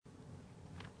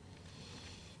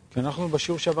כי אנחנו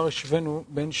בשיעור שעבר השווינו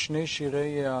בין שני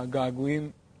שירי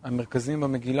הגעגועים המרכזיים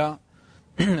במגילה,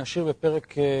 השיר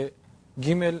בפרק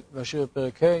ג' והשיר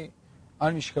בפרק ה',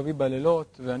 על משכבי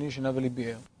בלילות ואני ישנה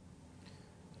וליבי ער.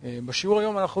 בשיעור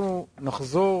היום אנחנו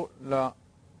נחזור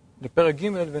לפרק ג'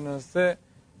 וננסה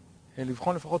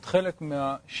לבחון לפחות חלק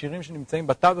מהשירים שנמצאים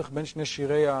בתווך בין שני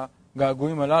שירי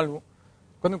הגעגועים הללו.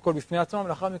 קודם כל בפני עצמם,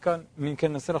 לאחר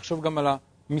מכן ננסה לחשוב גם על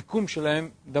המיקום שלהם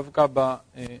דווקא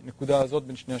בנקודה הזאת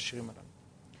בין שני השירים הללו.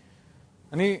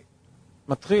 אני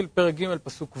מתחיל פרק ג'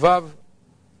 פסוק ו':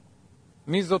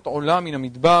 מי זאת עולה מן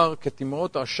המדבר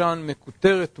כתמרות עשן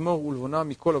מקוטרת מור ולבונה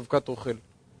מכל אבקת רוכל.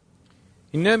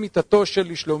 הנה מיתתו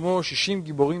של שלמה 60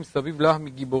 גיבורים סביב לה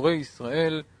מגיבורי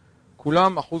ישראל,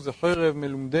 כולם אחוז החרב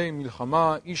מלומדי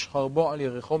מלחמה, איש חרבו על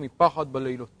ירחו מפחד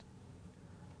בלילות.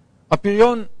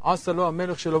 הפריון עשה לו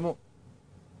המלך שלמה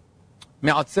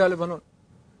מעצי הלבנון,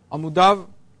 עמודיו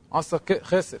עשה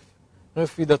כסף,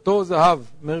 רפידתו זהב,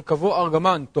 מרכבו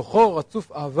ארגמן, תוכו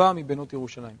רצוף אהבה מבנות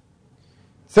ירושלים.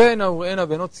 צאנה וראינה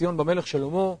בנות ציון במלך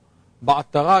שלמה,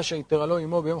 בעטרה שהיתרה לו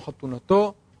עמו ביום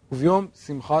חתונתו וביום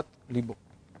שמחת ליבו.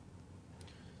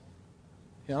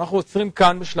 אנחנו עוצרים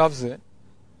כאן בשלב זה.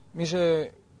 מי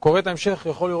שקורא את ההמשך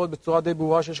יכול לראות בצורה די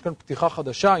ברורה שיש כאן פתיחה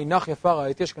חדשה, עינך יפה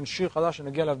ראיתי, יש כאן שיר חדש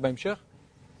שנגיע אליו בהמשך.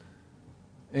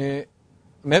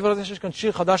 מעבר לזה שיש כאן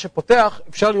שיר חדש שפותח,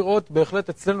 אפשר לראות בהחלט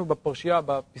אצלנו בפרשייה,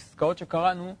 בפסקאות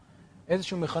שקראנו,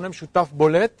 איזשהו מכנה משותף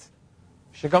בולט,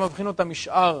 שגם מבחין אותה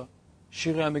משאר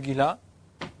שירי המגילה.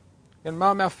 כן,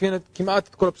 מה מאפיין כמעט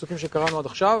את כל הפסוקים שקראנו עד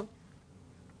עכשיו?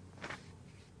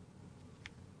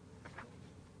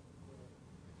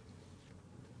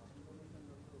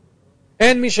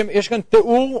 אין מי יש כאן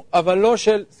תיאור, אבל לא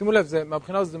של, שימו לב,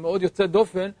 מהבחינה הזאת זה מאוד יוצא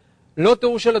דופן, לא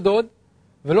תיאור של הדוד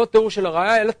ולא תיאור של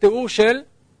הרעיה, אלא תיאור של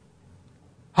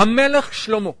המלך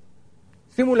שלמה.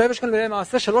 שימו לב, יש כאן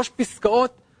למעשה 3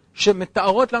 פסקאות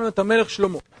שמתארות לנו את המלך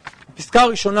שלמה. הפסקה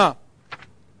הראשונה,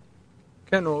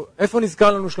 כן, או איפה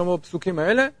נזכר לנו שלמה בפסוקים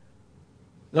האלה?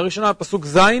 לראשונה פסוק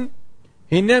ז',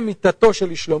 הנה מיתתו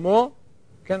של שלמה,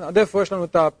 כן, עד איפה יש לנו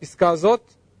את הפסקה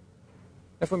הזאת?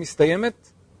 איפה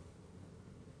מסתיימת?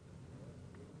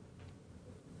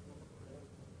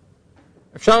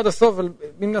 אפשר עד הסוף, אבל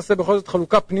אם נעשה בכל זאת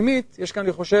חלוקה פנימית, יש כאן,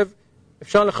 אני חושב,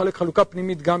 אפשר לחלק חלוקה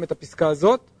פנימית גם את הפסקה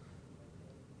הזאת.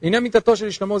 הנה מיתתו של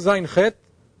שלמה זין ח',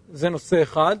 זה נושא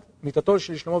אחד, מיתתו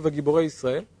של שלמה וגיבורי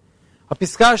ישראל.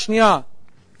 הפסקה השנייה,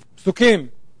 פסוקים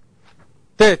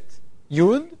ת' י',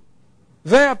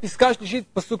 והפסקה השלישית,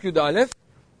 פסוק י' א',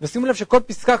 ושימו לב שכל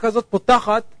פסקה כזאת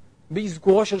פותחת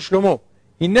באזכורו של שלמה.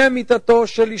 הנה מיתתו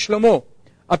של שלמה,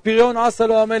 הפריון עשה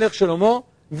לו המלך שלמה,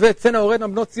 וצאנה וראינה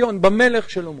בנות ציון במלך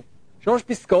שלמה. 3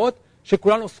 פסקאות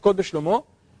שכולן עוסקות בשלמה,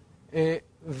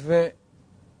 וזה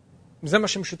מה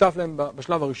שמשותף להם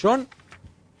בשלב הראשון.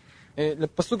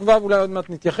 לפסוק ו' אולי עוד מעט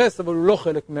נתייחס, אבל הוא לא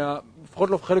חלק, לפחות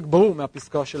לא חלק ברור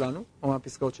מהפסקה שלנו, או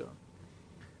מהפסקאות שלנו.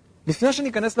 לפני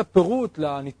שניכנס לפירוט,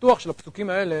 לניתוח של הפסוקים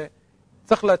האלה,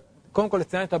 צריך קודם כל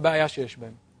לציין את הבעיה שיש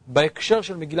בהם. בהקשר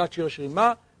של מגילת שיר השירים,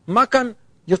 מה כאן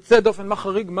יוצא דופן, מה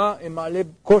חריג, מה מעלה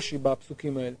קושי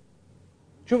בפסוקים האלה.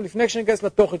 שוב, לפני שניכנס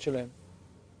לתוכן שלהם.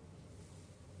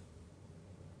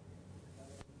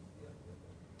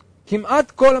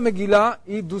 כמעט כל המגילה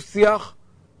היא דו-שיח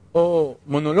או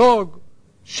מונולוג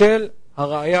של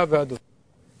הרעיה והדוד.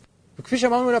 וכפי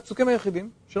שאמרנו, אלה הפסוקים היחידים,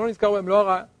 שלא נזכר בהם לא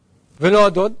הרעיה ולא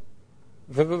הדוד,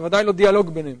 ובוודאי לא דיאלוג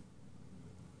ביניהם.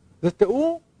 זה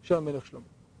תיאור של המלך שלמה.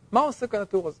 מה עושה כאן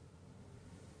התיאור הזה?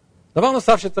 דבר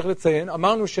נוסף שצריך לציין,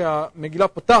 אמרנו שהמגילה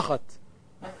פותחת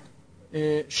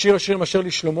שיר השירים אשר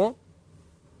לשלמה,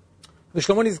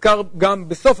 ושלמה נזכר גם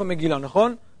בסוף המגילה,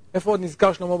 נכון? איפה עוד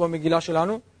נזכר שלמה במגילה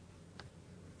שלנו?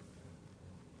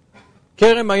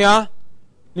 כרם היה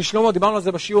לשלמה, דיברנו על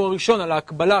זה בשיעור הראשון, על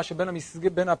ההקבלה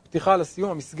שבין הפתיחה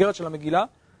לסיום, המסגרת של המגילה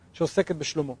שעוסקת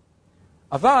בשלמה.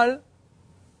 אבל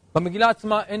במגילה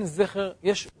עצמה אין זכר,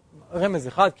 יש רמז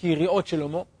אחד, כי יריעות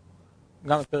שלמה,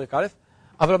 גם בפרק א',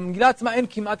 אבל במגילה עצמה אין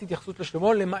כמעט התייחסות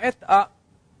לשלמה, למעט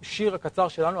השיר הקצר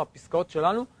שלנו, הפסקאות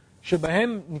שלנו,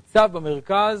 שבהם ניצב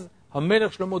במרכז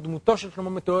המלך שלמה, דמותו של שלמה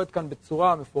מתוארת כאן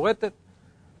בצורה מפורטת,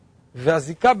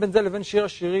 והזיקה בין זה לבין שיר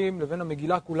השירים, לבין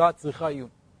המגילה כולה, צריכה עיון.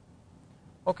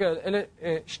 אוקיי, אלה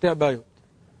שתי הבעיות.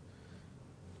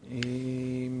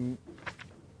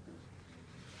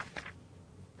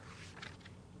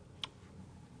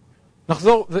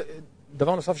 נחזור,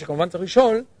 ודבר נוסף שכמובן צריך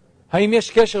לשאול, האם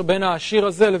יש קשר בין השיר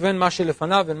הזה לבין מה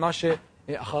שלפניו ומה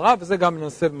שאחריו, וזה גם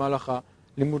ננסה במהלך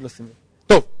הלימוד לשים לב.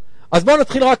 טוב, אז בואו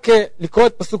נתחיל רק לקרוא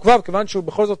את פסוק ו', כיוון שהוא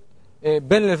בכל זאת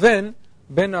בין לבין,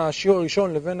 בין השיעור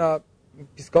הראשון לבין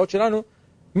הפסקאות שלנו.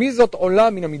 מי זאת עולה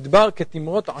מן המדבר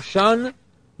כתמרות עשן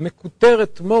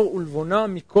מקוטרת מור ולבונה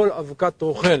מכל אבקת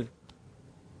רוכל.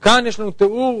 כאן יש לנו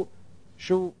תיאור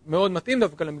שהוא מאוד מתאים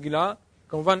דווקא למגילה.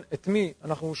 כמובן, את מי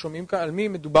אנחנו שומעים כאן, על מי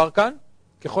מדובר כאן,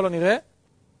 ככל הנראה,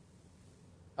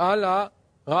 על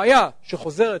הראיה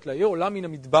שחוזרת לעיר, עולה מן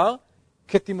המדבר,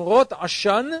 כתמרות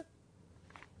עשן,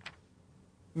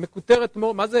 מקוטרת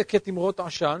מור. מה זה כתמרות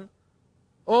עשן?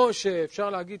 או שאפשר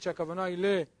להגיד שהכוונה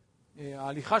היא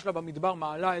להליכה שלה במדבר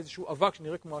מעלה איזשהו אבק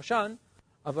שנראה כמו עשן,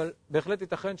 אבל בהחלט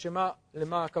ייתכן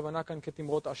למה הכוונה כאן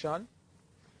כתמרות עשן.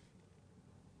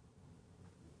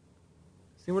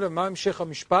 שימו לב, מה המשך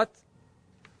המשפט?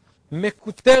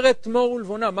 מקוטרת מור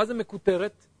ולבונה. מה זה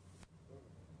מקוטרת?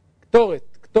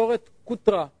 קטורת. קטורת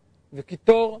קוטרה.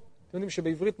 וקיטור, אתם יודעים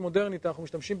שבעברית מודרנית אנחנו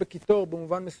משתמשים בקיטור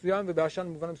במובן מסוים ובעשן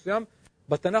במובן מסוים.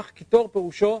 בתנ"ך קיטור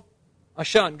פירושו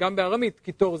עשן. גם בארמית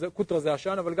קוטרה זה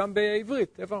עשן, אבל גם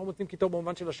בעברית. איפה אנחנו מוצאים קיטור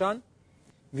במובן של עשן?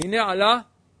 והנה עלה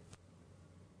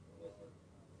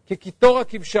כקיטור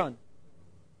הכבשן.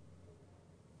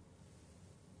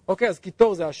 אוקיי, אז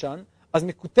קיטור זה עשן. אז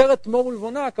מקוטרת מור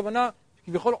ולבונה, הכוונה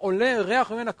כביכול עולה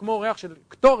ריח ממנה כמו ריח של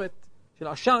קטורת, של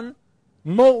עשן,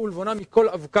 מור ולבונה מכל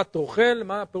אבקת רוכל.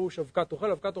 מה הפירוש אבקת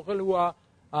רוכל? אבקת רוכל הוא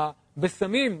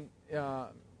הבשמים,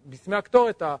 בשמי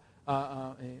הקטורת,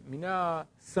 מיני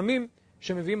הסמים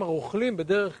שמביאים הרוכלים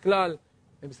בדרך כלל,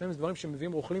 בשמים זה דברים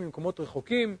שמביאים רוכלים ממקומות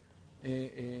רחוקים,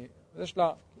 יש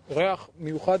לה ריח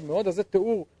מיוחד מאוד, אז זה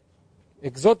תיאור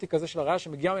אקזוטי כזה של הריח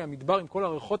שמגיע מהמדבר עם כל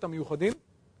הריחות המיוחדים.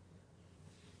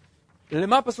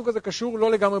 למה הפסוק הזה קשור?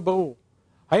 לא לגמרי ברור.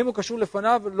 האם הוא קשור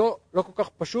לפניו? לא כל כך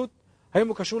פשוט. האם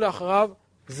הוא קשור לאחריו?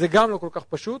 זה גם לא כל כך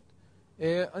פשוט.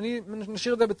 אני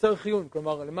נשאיר את זה בצריך עיון,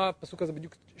 כלומר, למה הפסוק הזה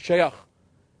בדיוק שייך.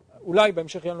 אולי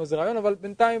בהמשך יהיה לנו איזה רעיון, אבל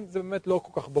בינתיים זה באמת לא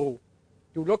כל כך ברור.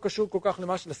 כי הוא לא קשור כל כך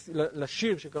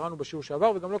לשיר שקראנו בשיעור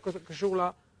שעבר, וגם לא קשור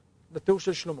לתיאור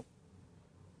של שלמה.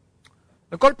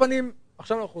 לכל פנים,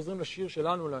 עכשיו אנחנו חוזרים לשיר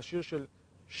שלנו, לשיר של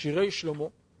שירי שלמה,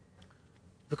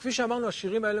 וכפי שאמרנו,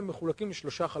 השירים האלה מחולקים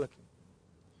לשלושה חלקים.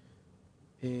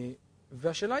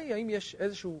 והשאלה היא, האם יש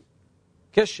איזשהו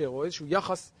קשר או איזשהו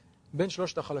יחס בין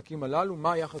שלושת החלקים הללו?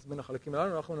 מה היחס בין החלקים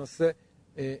הללו? אנחנו ננסה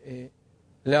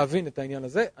להבין את העניין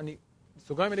הזה. אני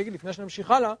סוגריים אני אגיד, לפני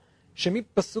שנמשיך הלאה,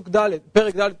 שמפסוק ד',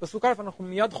 פרק ד', פסוק א', אנחנו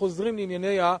מיד חוזרים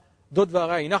לענייני הדוד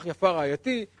והראיה. הינך יפה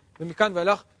רעייתי, ומכאן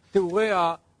ואילך תיאורי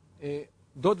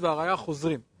הדוד והראיה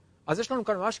חוזרים. אז יש לנו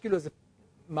כאן ממש כאילו איזה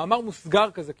מאמר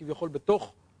מוסגר כזה כביכול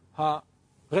בתוך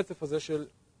הרצף הזה של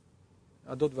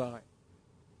הדוד והראיה.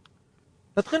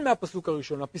 נתחיל מהפסוק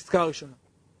הראשון, הפסקה הראשונה.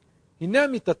 הנה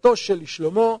מיתתו של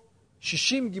שלמה,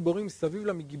 60 גיבורים סביב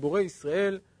לה מגיבורי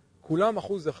ישראל, כולם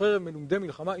אחוז החרב, מלומדי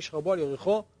מלחמה, איש רבו על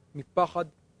יריחו, מפחד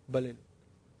בליל.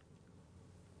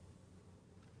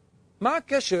 מה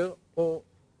הקשר, או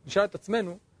נשאל את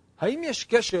עצמנו, האם יש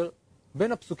קשר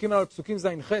בין הפסוקים הללו, פסוקים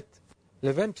ז'-ח',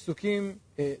 לבין פסוקים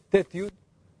ט'-י'?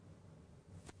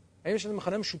 האם יש איזה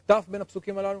מכנה משותף בין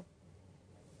הפסוקים הללו?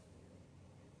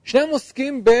 שניהם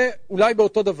עוסקים אולי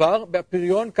באותו דבר,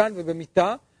 בפריון כאן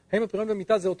ובמיטה. האם הפריון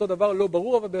ומיטה זה אותו דבר? לא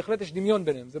ברור, אבל בהחלט יש דמיון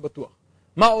ביניהם, זה בטוח.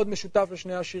 מה עוד משותף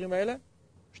לשני השירים האלה?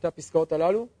 שתי הפסקאות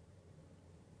הללו?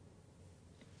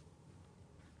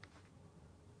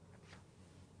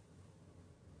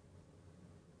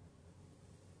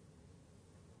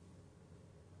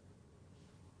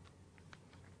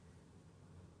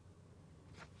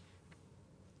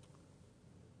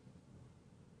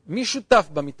 מי שותף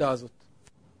במיטה הזאת?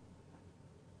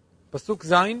 פסוק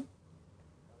ז'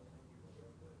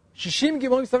 60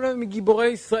 גיבורים סביב מגיבורי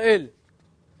ישראל,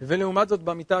 ולעומת זאת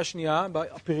במיטה השנייה,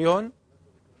 בפריון,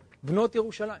 בנות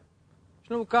ירושלים.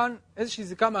 יש לנו כאן איזושהי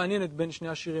זיקה מעניינת בין שני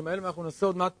השירים האלה, ואנחנו ננסה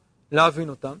עוד מעט להבין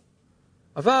אותם.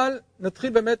 אבל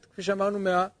נתחיל באמת, כפי שאמרנו,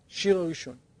 מהשיר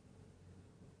הראשון.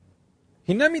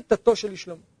 הנה מיתתו של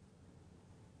שלמה.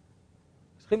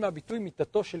 נתחיל מהביטוי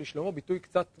מיתתו של שלמה, ביטוי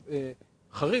קצת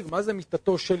חריג. מה זה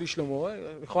מיתתו של שלמה?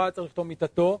 לכאורה היה צריך לכתוב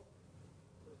מיתתו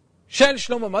של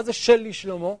שלמה. מה זה של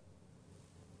שלמה?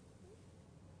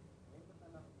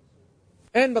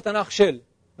 אין בתנ"ך של,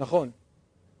 נכון.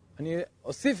 אני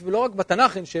אוסיף, ולא רק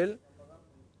בתנ"ך אין של,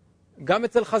 גם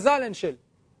אצל חז"ל אין של.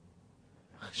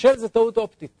 של זה טעות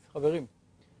אופטית, חברים.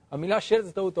 המילה של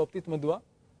זה טעות אופטית, מדוע?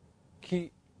 כי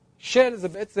של זה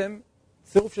בעצם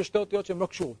צירוף של שתי אותיות שהן לא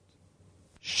קשורות.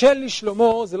 של שלמה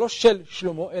זה לא של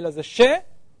שלמה, אלא זה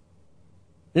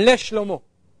לשלמה.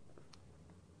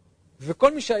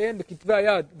 וכל מי שעיין בכתבי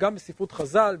היד, גם בספרות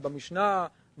חז"ל, במשנה,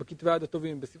 בכתבי היד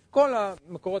הטובים, כל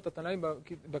המקורות התנאים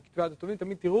בכתבי היד הטובים,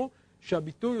 תמיד תראו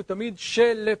שהביטוי הוא תמיד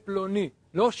של לפלוני,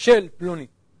 לא של פלוני.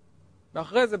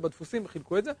 ואחרי זה בדפוסים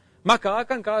חילקו את זה. מה קרה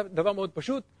כאן? קרה דבר מאוד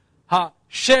פשוט.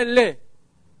 השל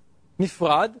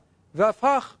נפרד,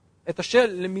 והפך את השל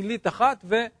למילית אחת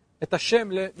ואת השם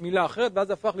למילה אחרת, ואז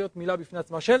זה הפך להיות מילה בפני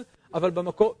עצמה של, אבל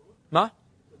במקור... מה?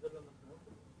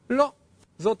 לא.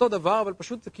 זה אותו דבר, אבל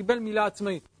פשוט זה קיבל מילה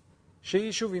עצמאית.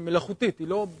 שהיא שוב, היא מלאכותית, היא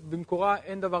לא במקורה,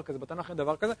 אין דבר כזה, בתנ"ך אין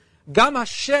דבר כזה. גם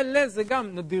השל זה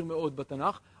גם נדיר מאוד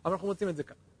בתנ"ך, אבל אנחנו מוצאים את זה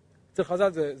כאן. אצל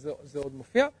חז"ל זה עוד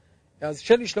מופיע. אז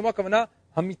של לשלמה הכוונה,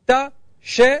 המיטה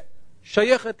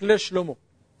ששייכת לשלמה.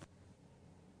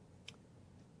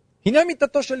 הנה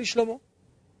מיטתו של לשלמה.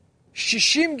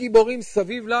 60 גיבורים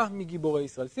סביב לה מגיבורי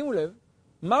ישראל. שימו לב,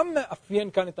 מה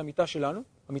מאפיין כאן את המיטה שלנו?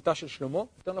 המיטה של שלמה,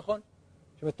 יותר נכון,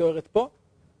 שמתוארת פה.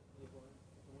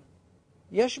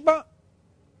 יש בה,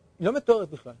 היא לא מתוארת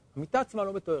בכלל. המיטה עצמה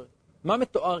לא מתוארת. מה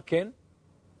מתואר כן?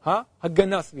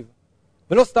 ההגנה סביבה.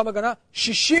 ולא סתם הגנה,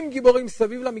 60 גיבורים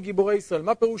סביב לה מגיבורי ישראל.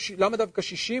 מה פירוש, למה דווקא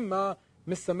 60? מה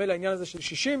מסמל העניין הזה של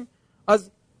 60?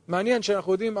 אז מעניין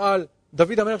שאנחנו יודעים על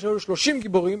דוד המלך שלו 30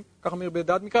 גיבורים, ככה אומר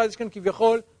בדעת מקרא, יש כאן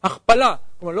כביכול הכפלה.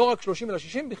 כלומר, לא רק 30 אלא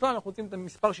 60, בכלל אנחנו רוצים את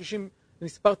המספר 60, זה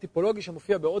מספר טיפולוגי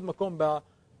שמופיע בעוד מקום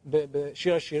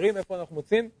בשיר השירים. איפה אנחנו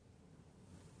מוצאים?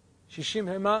 60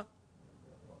 המה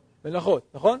מלאכות,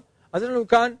 נכון? אז יש לנו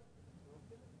כאן,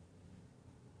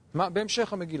 מה?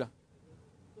 בהמשך המגילה.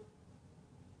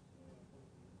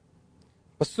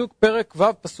 פסוק פרק ו'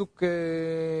 פסוק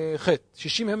ח'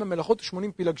 60 המה מלאכות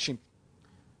ו80 פילגשים.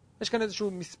 יש כאן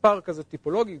איזשהו מספר כזה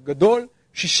טיפולוגי גדול,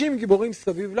 60 גיבורים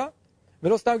סביב לה,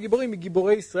 ולא סתם גיבורים,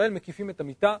 מגיבורי ישראל מקיפים את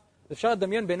המיטה. אפשר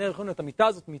לדמיין בעיני רחון את המיטה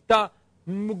הזאת, מיטה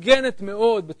מוגנת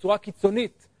מאוד בצורה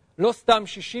קיצונית, לא סתם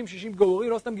 60 גיבורים,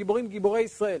 לא סתם גיבורים, גיבורי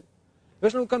ישראל.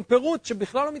 ויש לנו כאן פירוט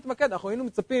שבכלל לא מתמקד, אנחנו היינו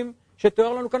מצפים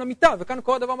שתואר לנו כאן המיטה, וכאן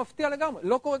קורה דבר מפתיע לגמרי.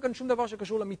 לא קורה כאן שום דבר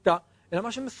שקשור למיטה, אלא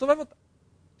מה שמסובב אותה.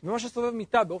 ומה שסובב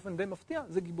מיטה באופן די מפתיע,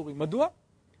 זה גיבורים. מדוע?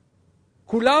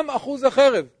 כולם אחוזי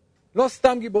חרב. לא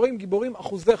סתם גיבורים, גיבורים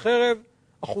אחוזי חרב,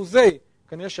 אחוזי,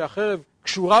 כנראה שהחרב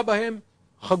קשורה בהם,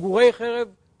 חגורי חרב,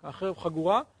 החרב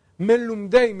חגורה,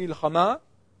 מלומדי מלחמה,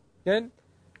 כן?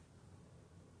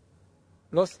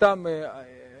 לא סתם,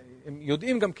 הם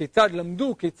יודעים גם כיצד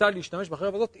למדו, כיצד להשתמש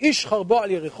בחרב הזאת. איש חרבו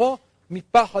על יריחו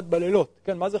מפחד בלילות.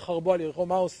 כן, מה זה חרבו על יריחו?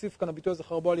 מה הוסיף כאן הביטוי הזה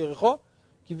חרבו על יריחו?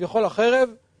 כביכול החרב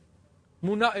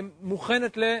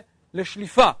מוכנת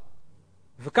לשליפה.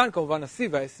 וכאן כמובן השיא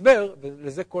וההסבר,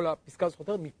 ולזה כל הפסקה הזאת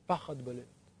חותרת, מפחד בלילות.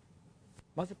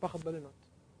 מה זה פחד בלילות?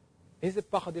 איזה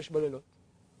פחד יש בלילות?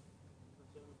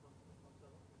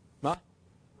 מה?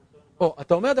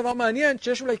 אתה אומר דבר מעניין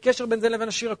שיש אולי קשר בין זה לבין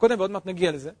השיר הקודם, ועוד מעט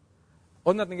נגיע לזה.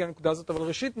 עוד מעט נגיע לנקודה הזאת, אבל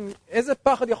ראשית, איזה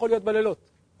פחד יכול להיות בלילות?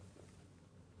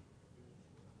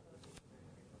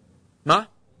 מה?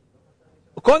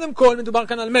 קודם כל מדובר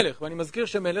כאן על מלך, ואני מזכיר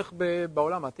שמלך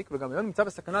בעולם העתיק, וגם היום נמצא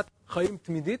בסכנת חיים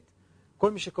תמידית.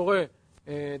 כל מי שקורא את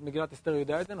מגילת אסתר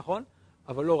יודע את זה, נכון?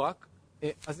 אבל לא רק.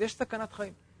 אז יש סכנת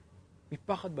חיים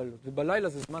מפחד בלילות, ובלילה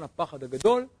זה זמן הפחד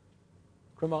הגדול.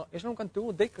 כלומר, יש לנו כאן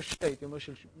תיאור די קשה, הייתי אומר,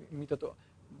 של מיטתו.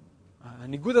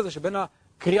 הניגוד הזה שבין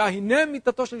הקריאה הנה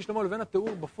מיטתו של שלמה לבין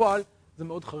התיאור בפועל, זה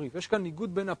מאוד חריף. יש כאן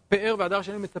ניגוד בין הפאר והדר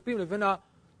שאני מצפים לבין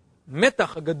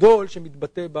המתח הגדול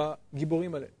שמתבטא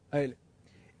בגיבורים האלה.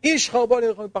 איש חרבו על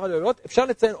יריחו מפחד בלילות. אפשר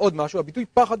לציין עוד משהו, הביטוי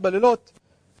פחד בלילות,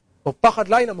 או פחד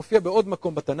לילה, מופיע בעוד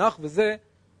מקום בתנ"ך, וזה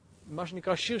מה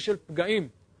שנקרא שיר של פגעים.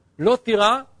 לא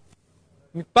תירא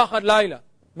מפחד לילה.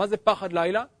 מה זה פחד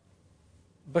לילה?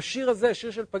 בשיר הזה,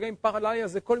 שיר של פגעים פחד לילה,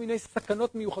 זה כל מיני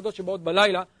סכנות מיוחדות שבאות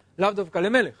בלילה, לאו דווקא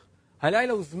למלך.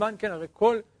 הלילה הוא זמן, כן, הרי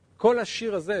כל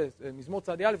השיר הזה, מזמור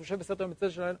צעדי א', יושב בסתר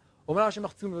המצלת של הלילה, אומר לה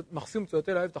שמחסיום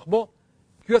צועתי לאהב תחבוא,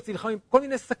 כי הוא יצילך כל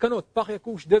מיני סכנות, פח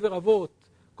יקוש, דבר אבות,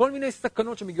 כל מיני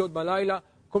סכנות שמגיעות בלילה,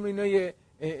 כל מיני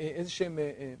איזשהם,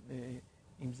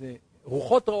 אם זה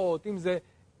רוחות רעות, אם זה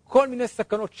כל מיני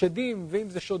סכנות שדים, ואם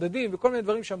זה שודדים, וכל מיני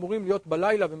דברים שאמורים להיות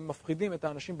בלילה ומפחידים את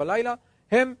האנשים בלילה,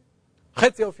 הם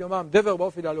חצי אוף יומם, דבר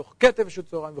באופי להלוך, כתב ושעות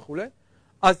צהריים וכו'.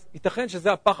 אז ייתכן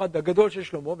שזה הפחד הגדול של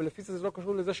שלמה, ולפי זה לא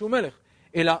קשור לזה שהוא מלך,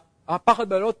 אלא הפחד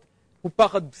בלילות הוא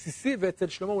פחד בסיסי, ואצל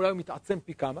שלמה אולי הוא מתעצם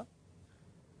פי כמה.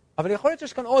 אבל יכול להיות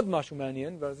שיש כאן עוד משהו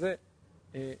מעניין, ועל זה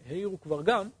העירו כבר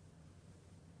גם,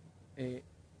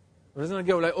 ולזה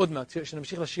נגיע אולי עוד מעט,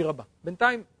 שנמשיך לשיר הבא.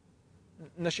 בינתיים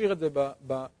נשאיר את זה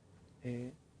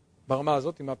ברמה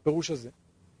הזאת, עם הפירוש הזה.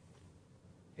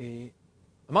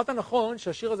 אמרת נכון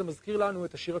שהשיר הזה מזכיר לנו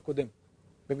את השיר הקודם,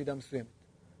 במידה מסוימת.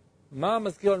 מה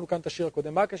מזכיר לנו כאן את השיר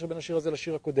הקודם? מה הקשר בין השיר הזה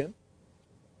לשיר הקודם?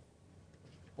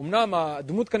 אמנם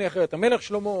הדמות כאן היא אחרת, המלך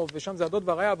שלמה, ושם זה הדוד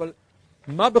והרעיה, אבל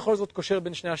מה בכל זאת קושר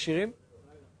בין שני השירים?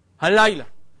 הלילה.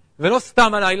 ולא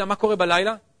סתם הלילה, מה קורה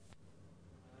בלילה?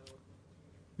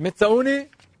 מצאוני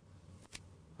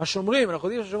השומרים, אנחנו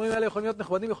יודעים שהשומרים האלה יכולים להיות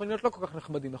נחמדים, יכולים להיות לא כל כך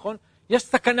נחמדים, נכון? יש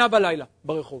סכנה בלילה,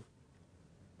 ברחוב.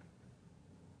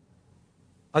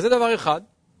 אז זה דבר אחד.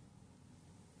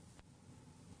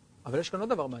 אבל יש כאן עוד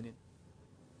דבר מעניין.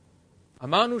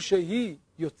 אמרנו שהיא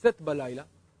יוצאת בלילה.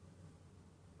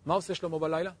 מה עושה שלמה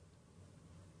בלילה?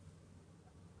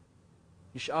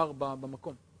 נשאר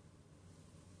במקום.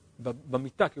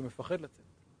 במיטה, כי הוא מפחד לצאת.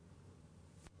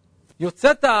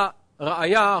 יוצאת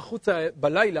הרעיה החוצה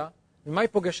בלילה, ומה היא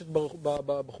פוגשת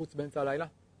בחוץ באמצע הלילה?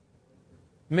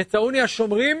 מצאוני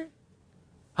השומרים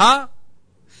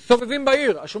הסובבים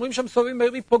בעיר. השומרים שם סובבים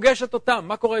בעיר, היא פוגשת אותם.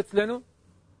 מה קורה אצלנו?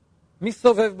 מי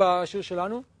סובב בשיר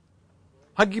שלנו?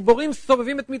 הגיבורים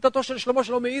סובבים את מיטתו של שלמה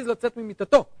שלא מעיז לצאת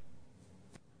ממיטתו.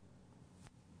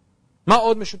 מה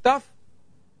עוד משותף?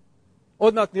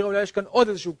 עוד מעט נראה, אולי יש כאן עוד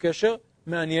איזשהו קשר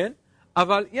מעניין,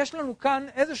 אבל יש לנו כאן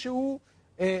איזשהו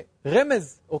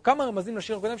רמז, או כמה רמזים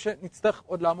לשיר הקודם שנצטרך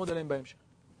עוד לעמוד עליהם בהמשך.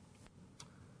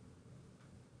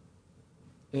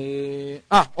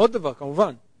 עוד דבר,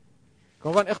 כמובן.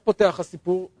 כמובן, איך פותח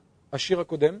הסיפור, השיר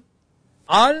הקודם?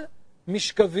 על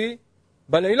משכבי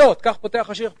בלילות. כך פותח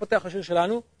השיר, איך פותח השיר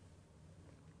שלנו?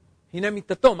 הנה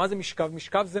מיטתו. מה זה משכב?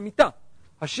 משכב זה מיטה.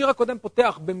 השיר הקודם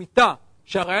פותח במיטה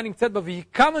שהרעיה נמצאת בה, והיא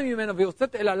קמה ממנה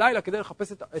ויוצאת אל הלילה כדי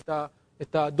לחפש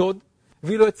את הדוד.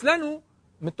 ואילו אצלנו,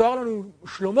 מתואר לנו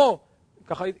שלמה,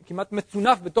 ככה כמעט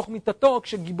מצונף בתוך מיטתו,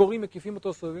 כשגיבורים מקיפים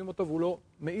אותו, סובבים אותו, והוא לא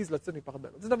מעיז לצאת מפחד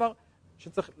בלילות. זה דבר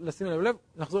שצריך לשים אליו לב,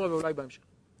 נחזור אליו אולי בהמשך.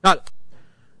 הלאה.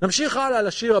 נמשיך הלאה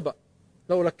לשיר הבא,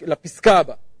 לא, לפסקה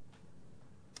הבאה.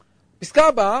 פסקה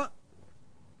הבאה,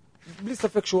 בלי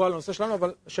ספק קשורה לנושא שלנו,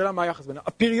 אבל השאלה מה היחס בינה.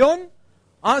 הפריון,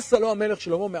 עשה לו המלך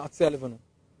שלמה מעצי הלבנון.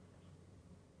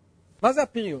 מה זה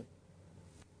הפריון?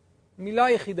 מילה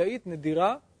יחידאית,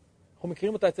 נדירה, אנחנו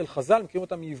מכירים אותה אצל חז"ל, מכירים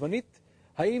אותה מיוונית.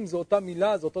 האם זו אותה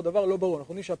מילה, זו אותו דבר? לא ברור.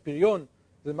 אנחנו יודעים שהפריון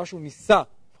זה משהו ניסה,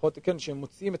 לפחות כן, שהם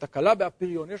מוצאים את הקלה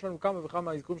בהפריון. יש לנו כמה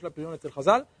וכמה הזכורים של הפריון אצל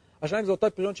חז"ל. השאלה אם זה אותה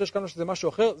פריון שיש כאן שזה משהו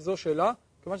אחר, זו שאלה.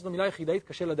 כיוון שזו מילה יחידאית,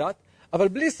 קשה לדעת. אבל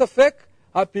בלי ספק,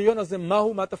 הפריון הזה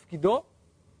מהו, מה תפקידו?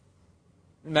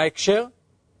 מההקשר?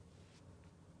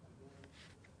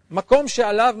 מקום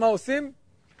שעליו מה עושים?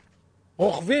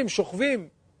 רוכבים, שוכבים,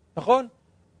 נכון?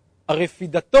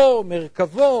 הרפידתו,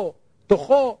 מרכבו,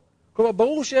 תוכו. כלומר,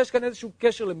 ברור שיש כאן איזשהו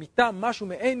קשר למיטה, משהו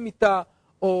מעין מיטה,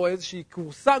 או איזושהי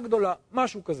קורסה גדולה,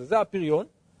 משהו כזה. זה הפריון.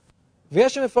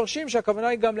 ויש שמפרשים שהכוונה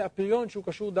היא גם להפריון שהוא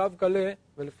קשור דווקא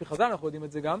ולפי חז"ל אנחנו יודעים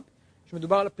את זה גם,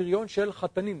 שמדובר על הפריון של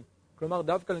חתנים. כלומר,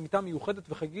 דווקא למיטה מיוחדת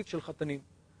וחגיגית של חתנים.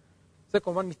 זה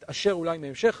כמובן מתאשר אולי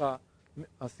מהמשך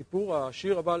הסיפור,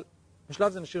 השיר, אבל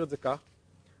בשלב זה נשאיר את זה כך.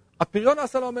 הפריון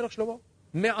עשה לו המלך שלמה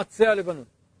מעצי הלבנון.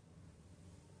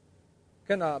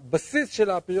 כן, הבסיס של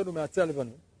הפריון הוא מעצי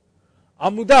הלבנון.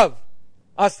 עמודיו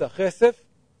עשה כסף,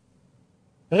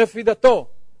 רפידתו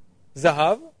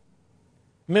זהב,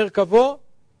 מרכבו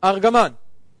ארגמן.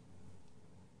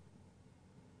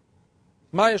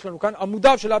 מה יש לנו כאן?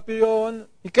 עמודיו של הפריון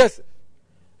היא כסף.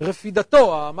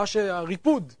 רפידתו,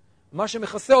 הריפוד, מה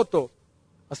שמכסה אותו,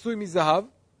 עשוי מזהב.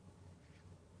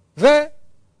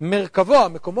 ומרכבו,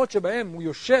 המקומות שבהם הוא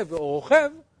יושב או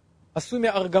רוכב, עשוי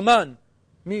מארגמן,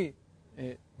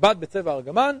 מבד בצבע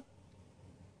ארגמן.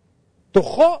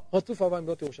 תוכו רצוף אהבה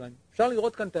מבנות ירושלים. אפשר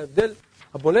לראות כאן את ההבדל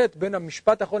הבולט בין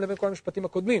המשפט האחרון לבין כל המשפטים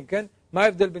הקודמים, כן? מה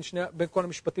ההבדל בין כל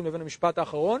המשפטים לבין המשפט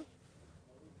האחרון?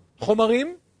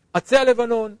 חומרים, עצי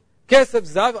הלבנון, כסף,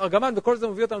 זהב, ארגמן, וכל זה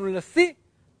מביא אותנו לנשיא,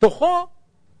 תוכו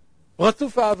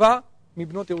רצוף אהבה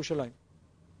מבנות ירושלים.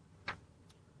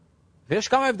 ויש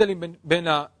כמה הבדלים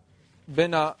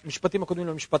בין המשפטים הקודמים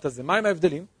למשפט הזה. מה הם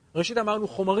ההבדלים? ראשית אמרנו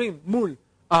חומרים מול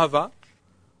אהבה,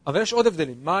 אבל יש עוד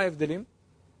הבדלים. מה ההבדלים?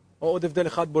 או עוד הבדל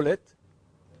אחד בולט.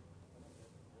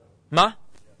 מה?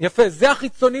 יפה, זה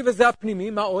החיצוני וזה הפנימי.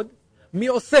 מה עוד? מי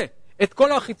עושה? את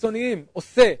כל החיצוניים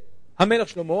עושה המלך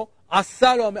שלמה,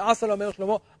 עשה לו המלך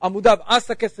שלמה, עמודיו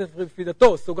עשה כסף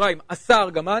רפידתו, סוגריים, עשה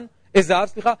ארגמן, זהב,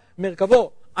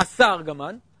 מרכבו עשה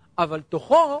ארגמן, אבל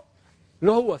תוכו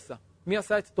לא הוא עשה. מי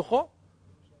עשה את תוכו?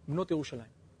 בנות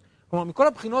ירושלים. כלומר, מכל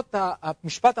הבחינות,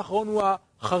 המשפט האחרון הוא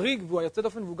החריג והוא היוצא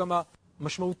דופן והוא גם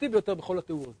המשמעותי ביותר בכל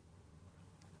התיאור הזה.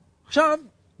 עכשיו,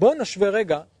 בואו נשווה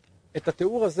רגע את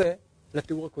התיאור הזה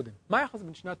לתיאור הקודם. מה היחס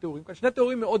בין שני התיאורים? כאן שני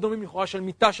תיאורים מאוד דומים לכאורה של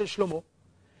מיטה של שלמה.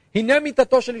 הנה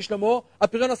מיטתו של שלמה,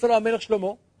 הפריון עשה לו המלך שלמה,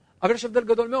 אבל יש הבדל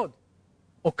גדול מאוד.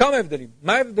 או כמה הבדלים.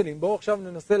 מה ההבדלים? בואו עכשיו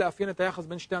ננסה לאפיין את היחס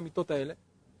בין שתי המיטות האלה.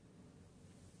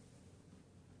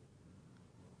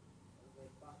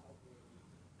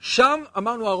 שם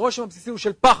אמרנו הרושם הבסיסי הוא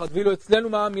של פחד, ואילו אצלנו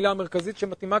מה המילה המרכזית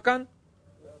שמתאימה כאן?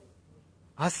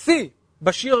 השיא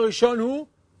בשיר הראשון הוא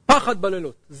פחד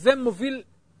בלילות. זה מוביל,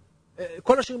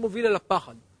 כל השיר מוביל אל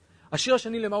הפחד. השיר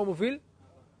השני למה הוא מוביל?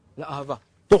 לאהבה.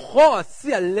 תוכו,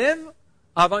 השיא, הלב,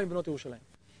 אהבה מבנות ירושלים.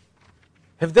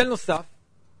 הבדל נוסף,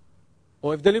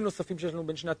 או הבדלים נוספים שיש לנו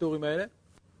בין שני התיאורים האלה.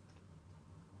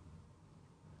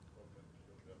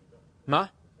 מה?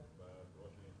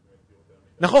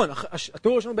 נכון,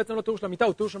 התיאור הראשון בעצם לא תיאור של המיטה,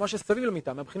 הוא תיאור של מה שסביב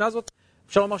למיטה. מהבחינה הזאת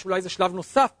אפשר לומר שאולי זה שלב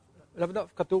נוסף, לאו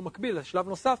דווקא תיאור מקביל, זה שלב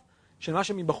נוסף של מה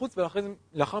שמבחוץ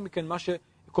ולאחר מכן מה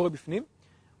שקורה בפנים.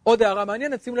 עוד הערה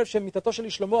מעניינת, שימו לב שמיטתו של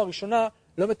שלמה הראשונה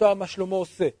לא מתואר מה שלמה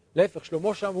עושה. להפך,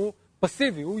 שלמה שם הוא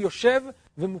פסיבי, הוא יושב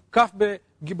ומוקף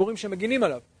בגיבורים שמגינים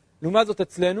עליו. לעומת זאת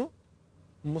אצלנו,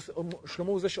 שלמה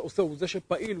הוא זה שעושה, הוא זה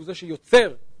שפעיל, הוא זה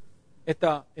שיוצר את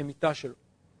המיטה שלו,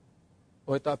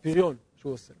 או את הפריון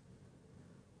שהוא עושה.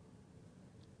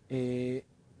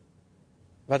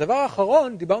 והדבר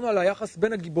האחרון, דיברנו על היחס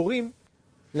בין הגיבורים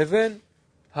לבין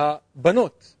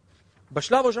הבנות.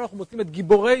 בשלב הראשון אנחנו מוצאים את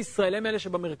גיבורי ישראל, הם אלה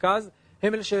שבמרכז,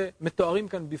 הם אלה שמתוארים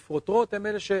כאן בפרוטרוט, הם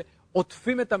אלה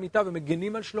שעוטפים את המיטה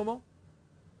ומגנים על שלמה.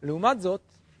 לעומת זאת,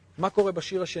 מה קורה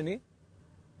בשיר השני?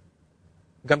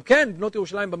 גם כן בנות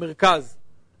ירושלים במרכז,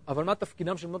 אבל מה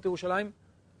תפקידם של בנות ירושלים?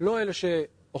 לא אלה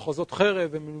שאוחזות חרב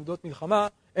ומלומדות מלחמה,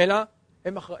 אלא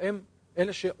הם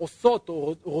אלה שעושות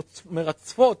או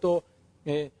מרצפות או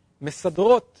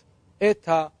מסדרות את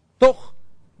התוך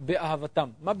באהבתם.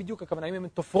 מה בדיוק הכוונה? אם הן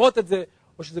תופרות את זה,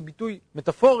 או שזה ביטוי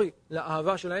מטאפורי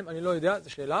לאהבה שלהם, אני לא יודע, זו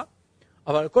שאלה.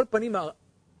 אבל על כל פנים,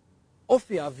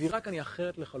 האופי, האווירה כאן היא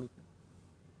אחרת לחלוטין.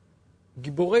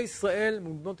 גיבורי ישראל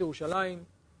מבנות ירושלים,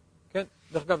 כן?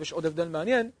 דרך אגב, יש עוד הבדל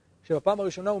מעניין, שבפעם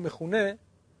הראשונה הוא מכונה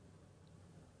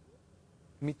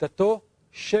מיטתו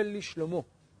של שלמה.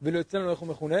 ולא אצלנו איך הוא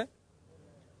מכונה?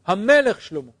 המלך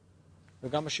שלמה.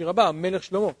 וגם השיר הבא, המלך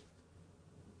שלמה.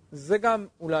 זה גם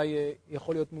אולי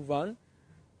יכול להיות מובן,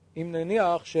 אם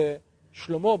נניח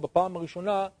ששלמה בפעם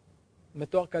הראשונה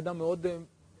מתואר כאדם מאוד,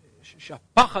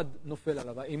 שהפחד נופל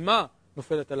עליו, האימה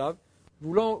נופלת עליו,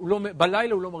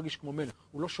 בלילה הוא לא מרגיש כמו מלך,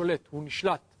 הוא לא שולט, הוא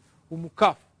נשלט, הוא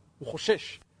מוקף, הוא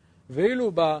חושש.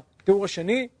 ואילו בתיאור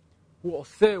השני, הוא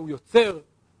עושה, הוא יוצר,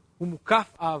 הוא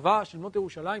מוקף אהבה של בנות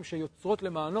ירושלים שיוצרות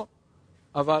למענו,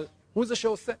 אבל הוא זה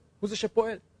שעושה, הוא זה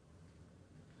שפועל.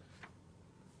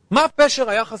 מה פשר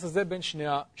היחס הזה בין שני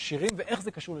השירים ואיך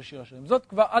זה קשור לשיר השירים? זאת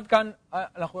כבר עד כאן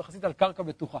אנחנו יחסית על קרקע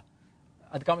בטוחה,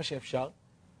 עד כמה שאפשר.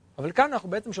 אבל כאן אנחנו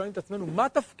בעצם שואלים את עצמנו מה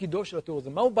תפקידו של התיאור הזה,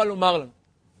 מה הוא בא לומר לנו.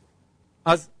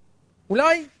 אז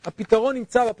אולי הפתרון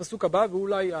נמצא בפסוק הבא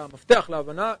ואולי המפתח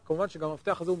להבנה, כמובן שגם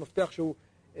המפתח הזה הוא מפתח שהוא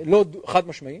לא חד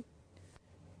משמעי.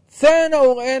 צאנה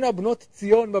וראינה בנות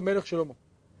ציון במלך שלמה,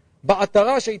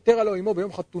 בעטרה שיתר עליו עמו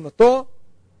ביום חתונתו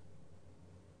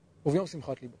וביום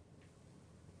שמחת ליבו.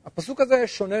 הפסוק הזה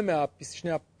שונה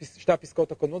משתי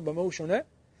הפסקאות הקודמות. במה הוא שונה?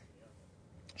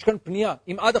 יש כאן פנייה.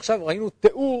 אם עד עכשיו ראינו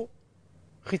תיאור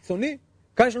חיצוני,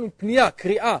 כאן יש לנו פנייה,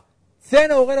 קריאה.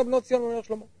 צאנה וראינה בנות ציון במלך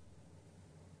שלמה.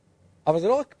 אבל זה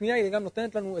לא רק פנייה, היא גם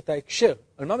נותנת לנו את ההקשר.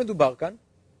 על מה מדובר כאן?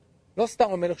 לא סתם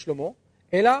המלך שלמה,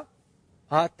 אלא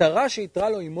העטרה שיתרה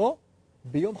לו עמו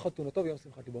ביום חתונתו ויום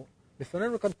שמחת ליבו.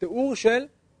 לפנינו כאן תיאור של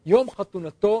יום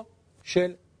חתונתו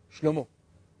של שלמה.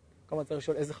 כמה צריך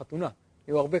לשאול איזה חתונה?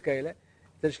 יהיו הרבה כאלה,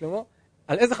 אצל שלמה.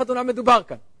 על איזה חתונה מדובר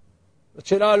כאן? זאת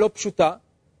שאלה לא פשוטה.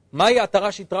 מהי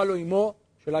העטרה שיתרה לו עמו?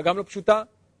 שאלה גם לא פשוטה.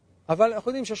 אבל אנחנו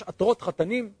יודעים שיש עטרות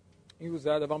חתנים, זה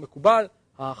היה דבר מקובל.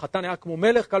 החתן היה כמו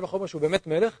מלך, קל וחומר שהוא באמת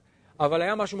מלך, אבל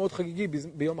היה משהו מאוד חגיגי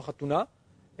ביום החתונה.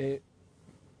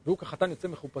 והוא כחתן יוצא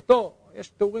מחופתו, יש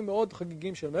תיאורים מאוד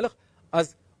חגיגיים של מלך.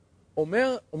 אז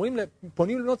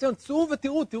פונים לבנות ציון, צאו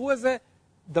ותראו, תראו איזה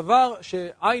דבר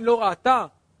שעין לא ראתה.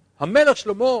 המלך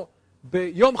שלמה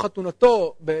ביום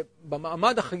חתונתו,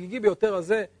 במעמד החגיגי ביותר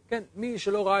הזה, כן, מי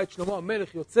שלא ראה את שלמה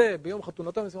המלך יוצא ביום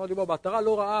חתונתו משמחת ליבו בעטרה,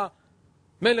 לא ראה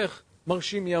מלך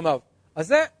מרשים מימיו. אז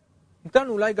זה ניתן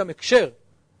אולי גם הקשר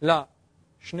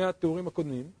לשני התיאורים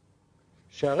הקודמים,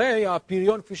 שהרי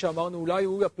הפריון, כפי שאמרנו, אולי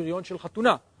הוא הפריון של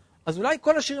חתונה. אז אולי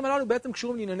כל השירים הללו בעצם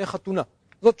קשורים לענייני חתונה.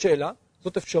 זאת שאלה,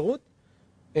 זאת אפשרות.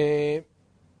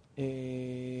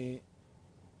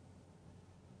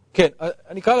 כן,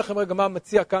 אני אקרא לכם רגע מה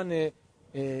מציע כאן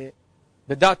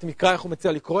בדעת מקרא, איך הוא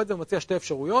מציע לקרוא את זה, הוא מציע שתי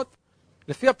אפשרויות.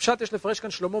 לפי הפשט יש לפרש כאן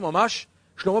שלמה ממש,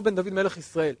 שלמה בן דוד מלך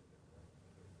ישראל.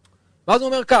 ואז הוא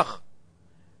אומר כך,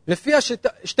 לפי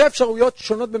שתי אפשרויות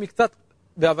שונות במקצת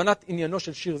בהבנת עניינו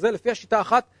של שיר זה, לפי השיטה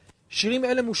אחת, שירים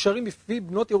אלה מושרים בפי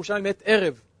בנות ירושלים מעת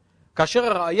ערב, כאשר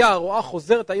הרעיה הרואה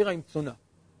חוזרת העירה עם צונה.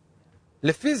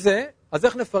 לפי זה, אז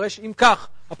איך נפרש? אם כך,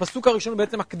 הפסוק הראשון הוא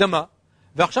בעצם הקדמה,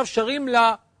 ועכשיו שרים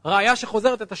לרעיה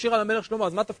שחוזרת את השיר על המלך שלמה,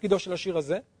 אז מה תפקידו של השיר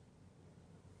הזה?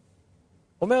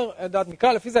 אומר, דעת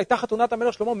מקרא, לפי זה הייתה חתונת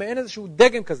המלך שלמה מעין איזשהו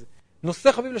דגם כזה.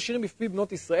 נושא חביב לשירים בפי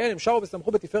בנות ישראל, הם שרו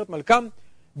ושמחו בתפארת מלכם,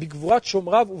 בגבורת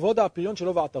שומריו ובהוד הפריון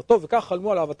שלו ועטרתו, וכך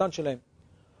חלמו על אהבתן שלהם.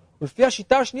 ולפי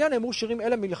השיטה השנייה נאמרו שירים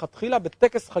אלה מלכתחילה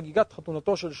בטקס חגיגת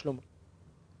חתונתו של שלמה.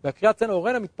 והקריאת צאנה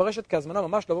וראינה מתפרשת כהזמנה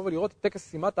ממש לבוא ולראות את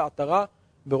טקס שימת העטרה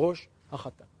בראש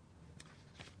החתן.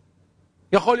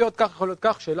 יכול להיות כך, יכול להיות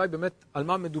כך, שאלה היא באמת על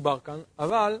מה מדובר כאן,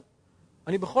 אבל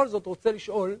אני בכל זאת רוצה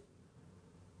לשאול,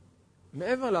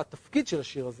 מעבר לתפקיד של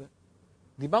השיר הזה,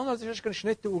 דיברנו על זה שיש כאן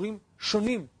שני תיאורים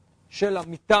שונים של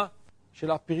המיטה,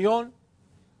 של הפריון,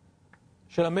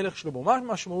 של המלך שלמה. מה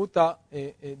משמעות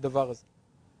הדבר הזה?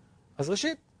 אז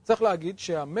ראשית, צריך להגיד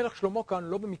שהמלך שלמה כאן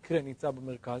לא במקרה נמצא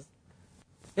במרכז.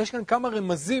 יש כאן כמה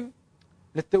רמזים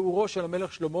לתיאורו של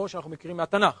המלך שלמה שאנחנו מכירים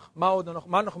מהתנ"ך.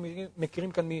 מה אנחנו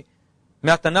מכירים כאן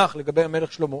מהתנ"ך לגבי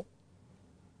המלך שלמה?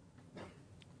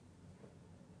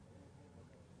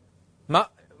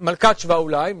 מלכת שבא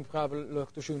אולי, אבל לא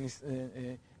כתוב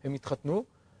שהם התחתנו.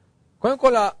 קודם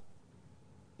כל,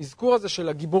 האזכור הזה של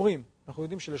הגיבורים, אנחנו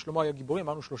יודעים שלשלמה היה גיבורים,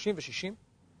 אמרנו 30 ו-60.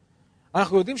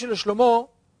 אנחנו יודעים שלשלמה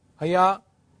היה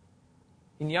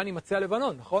עניין עם עצי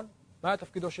הלבנון, נכון? מה היה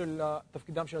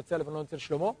תפקידם של עצי הלבנון אצל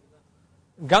שלמה?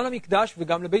 גם למקדש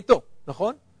וגם לביתו,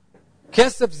 נכון?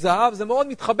 כסף, זהב, זה מאוד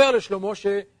מתחבר לשלמה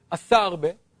שעשה הרבה,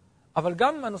 אבל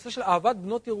גם הנושא של אהבת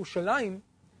בנות ירושלים,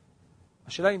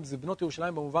 השאלה אם זה בנות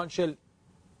ירושלים במובן של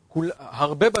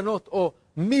הרבה בנות או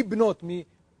מבנות,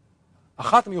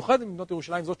 אחת מיוחדת מבנות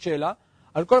ירושלים, זאת שאלה.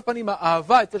 על כל הפנים,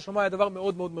 האהבה אצל שלמה היה דבר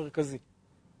מאוד מאוד מרכזי.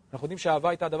 אנחנו יודעים שהאהבה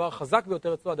הייתה הדבר החזק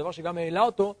ביותר אצלו, הדבר שגם העלה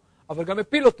אותו, אבל גם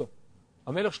הפיל אותו.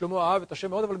 המלך שלמה אהב את השם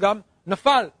מאוד, אבל גם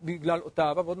נפל בגלל אותה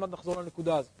אהבה, ועוד מעט נחזור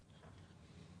לנקודה הזאת.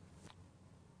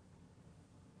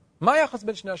 מה היחס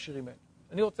בין שני השירים האלה?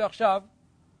 אני רוצה עכשיו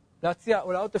להציע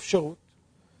או להעלות אפשרות,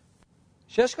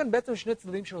 שיש כאן בעצם שני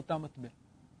צדדים של אותה מטבע.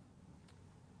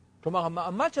 כלומר,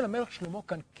 המעמד של המלך שלמה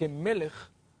כאן כמלך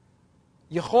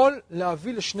יכול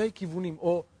להביא לשני כיוונים,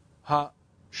 או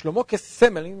שלמה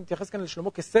כסמל, אני מתייחס כאן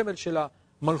לשלמה כסמל של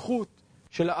המלכות,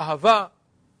 של האהבה,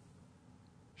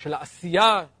 של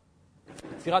העשייה,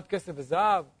 יצירת כסף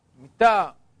וזהב,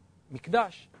 מיטה,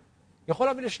 מקדש, יכול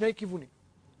להביא לשני כיוונים.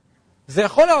 זה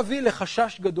יכול להביא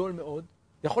לחשש גדול מאוד,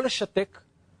 יכול לשתק,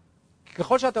 כי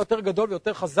ככל שאתה יותר גדול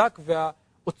ויותר חזק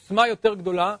והעוצמה יותר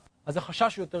גדולה, אז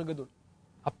החשש יותר גדול.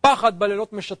 הפחד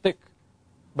בלילות משתק.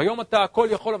 ביום אתה הכל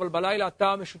יכול, אבל בלילה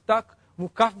אתה משותק,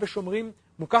 מוקף בשומרים,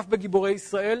 מוקף בגיבורי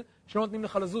ישראל, שלא נותנים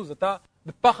לך לזוז. אתה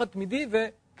בפחד תמידי,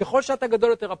 וככל שאתה גדול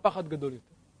יותר, הפחד גדול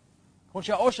יותר. ככל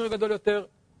שהעושר גדול יותר,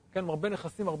 כן, הרבה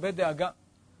נכסים, הרבה דאגה.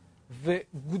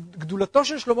 וגדולתו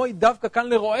של שלמה היא דווקא כאן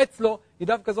לרועץ לו, היא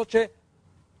דווקא זאת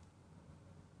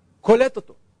שקולט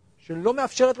אותו, שלא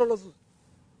מאפשרת לו לזוז.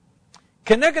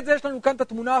 כנגד זה יש לנו כאן את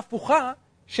התמונה ההפוכה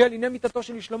של הנה מיטתו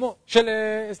של שלמה,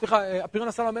 הפריון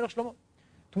עשה למלך שלמה.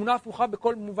 תמונה הפוכה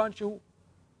בכל מובן שהוא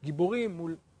גיבורים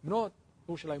מול בנות,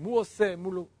 ירושלים, הוא עושה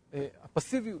מול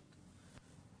הפסיביות,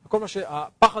 כל מה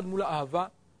שהפחד מול האהבה,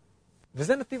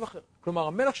 וזה נתיב אחר. כלומר,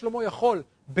 המלך שלמה יכול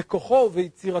בכוחו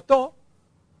וביצירתו,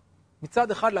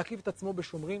 מצד אחד להקיף את עצמו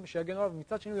בשומרים שיגנו עליו,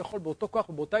 ומצד שני הוא יכול באותו כוח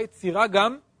ובאותה יצירה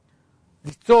גם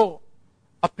ליצור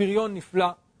הפריון נפלא,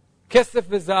 כסף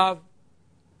וזהב,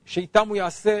 שאיתם הוא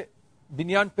יעשה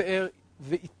בניין פאר,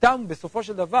 ואיתם בסופו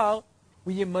של דבר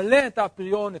הוא ימלא את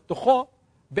הפריון, את תוכו,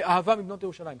 באהבה מבנות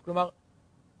ירושלים. כלומר,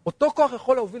 אותו כוח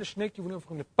יכול להוביל לשני כיוונים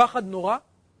הפכים, לפחד נורא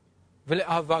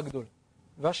ולאהבה גדולה.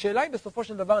 והשאלה היא בסופו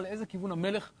של דבר לאיזה כיוון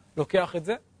המלך לוקח את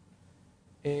זה.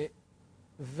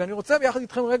 ואני רוצה ביחד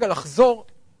איתכם רגע לחזור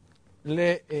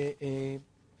לספר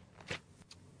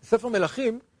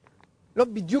מלכים, לא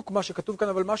בדיוק מה שכתוב כאן,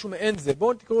 אבל משהו מעין זה.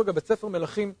 בואו תקראו רגע בספר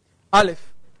מלכים א',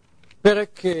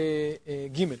 פרק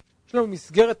ג'. יש לנו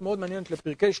מסגרת מאוד מעניינת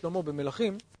לפרקי שלמה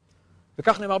במלכים,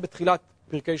 וכך נאמר בתחילת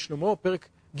פרקי שלמה, פרק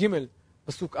ג'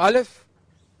 פסוק א',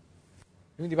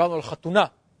 אם דיברנו על חתונה,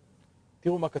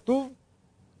 תראו מה כתוב,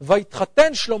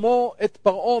 ויתחתן שלמה את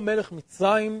פרעה מלך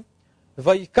מצרים,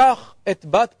 ויקח את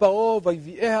בת פרעה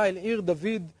ויביאיה אל עיר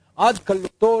דוד, עד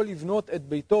כלותו לבנות את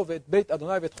ביתו ואת בית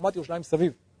אדוני ואת חומת ירושלים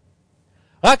סביב.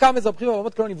 רק עם מזבחים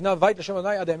ובמות כלו נבנה בית לשם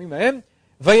אדוני עד הימים ההם,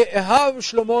 ויאהב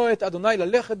שלמה את אדוני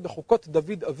ללכת בחוקות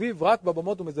דוד אביו, רק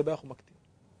בבמות ומזבח ומקטין.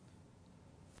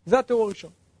 זה התיאור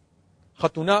הראשון.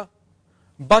 חתונה,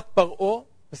 בת פרעה,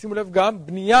 ושימו לב גם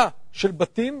בנייה של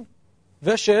בתים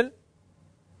ושל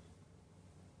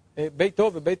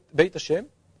ביתו ובית השם,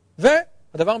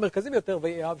 והדבר המרכזי ביותר,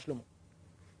 ויאהב שלמה.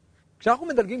 כשאנחנו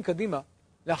מדלגים קדימה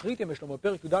לאחרית ימי שלמה,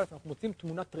 בפרק י"א, אנחנו מוצאים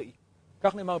תמונת ראי.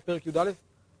 כך נאמר בפרק י"א,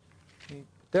 אני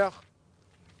פותח,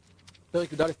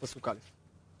 פרק י"א פסוק א'.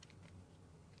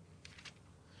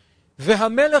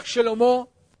 והמלך שלמה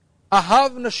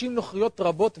אהב נשים נוכריות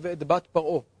רבות ואת בת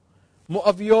פרעה,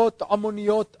 מואביות,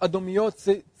 עמוניות, אדומיות,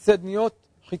 צדניות,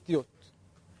 חיתיות.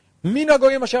 מן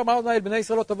הגויים אשר אמר אדוני אל בני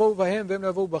ישראל לא תבואו בהם והם לא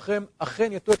יבואו בכם,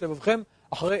 אכן יטו את לבבכם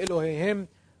אחרי אלוהיהם,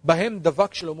 בהם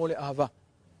דבק שלמה לאהבה.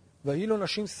 והיו לו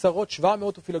נשים שרות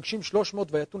 700 ופילגשים 300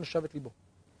 ויתו נשב את ליבו.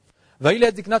 ויהי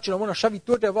לעת זקנת שלמה נשב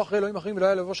איתו את לבוא אחרי אלוהים אחרים ולא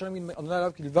היה לבוא שלם אדוני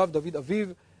עליו כלבב דוד אביו.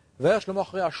 והיה שלמה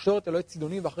אחרי אשתורת אלוהי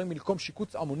צידונים ואחרי מלקום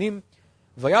שיקוץ עמונים.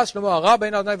 ויעש שלמה הרע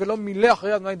בעיני אדוני ולא מילא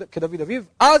אחרי אדוני כדוד אביו.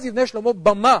 אז יבנה שלמה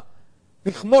במה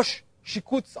לכמוש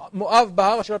שיקוץ מואב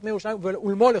בהר אשר על פני ירושלים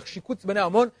ולמולך שיקוץ בני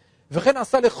עמון. וכן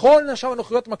עשה לכל נשיו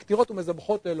הנוכריות מקטירות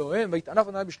ומזבחות לאלוהיהם. ויתענף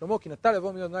אדוני בשלמה כי נטה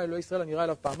לבוא מיד אדוני אלוהי ישראל הנראה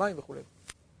אליו פעמיים וכו'.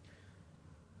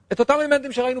 את אותם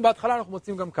אלמנטים שראינו בהתחלה אנחנו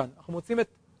מוצאים גם כאן. אנחנו מוצאים את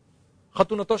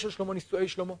חתונתו של שלמה, נישואי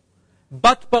שלמה,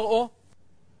 בת פרעה,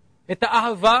 את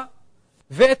האהבה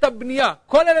ואת הבנייה.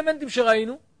 כל אלמנטים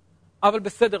שראינו, אבל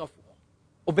בסדר הפוך,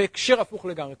 או בהקשר הפוך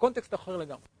לגמרי, קונטקסט אחר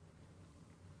לגמרי.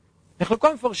 נחלקו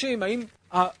המפרשים האם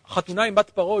החתונה עם בת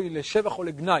פרעה היא לשבח או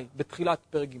לגנאי בתחילת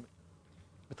פרק ג',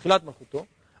 בתחילת מלכותו,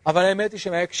 אבל האמת היא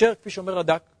שמההקשר, כפי שאומר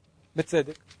רד"ק,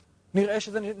 בצדק, נראה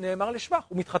שזה נאמר לשבח.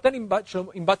 הוא מתחתן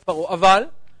עם בת פרעה, אבל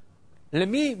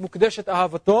למי מוקדשת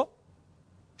אהבתו?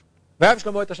 ואהב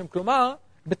שלמה את השם. כלומר,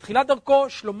 בתחילת דרכו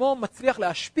שלמה מצליח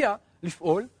להשפיע,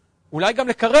 לפעול, אולי גם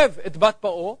לקרב את בת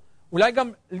פרעה, אולי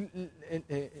גם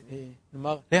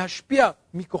להשפיע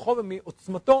מכוחו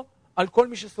ומעוצמתו על כל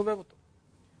מי שסובב אותו.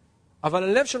 אבל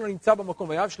הלב שלו נמצא במקום,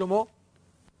 ויאהב שלמה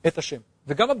את השם.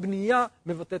 וגם הבנייה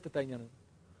מבטאת את העניין הזה.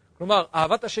 כלומר,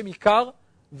 אהבת השם עיקר,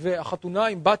 והחתונה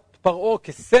עם בת פרעה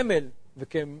כסמל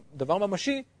וכדבר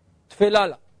ממשי, תפלה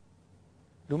לה.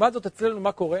 לעומת זאת אצלנו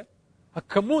מה קורה?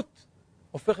 הכמות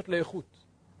הופכת לאיכות.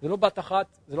 זה לא בת אחת,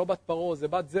 זה לא בת פרעה, זה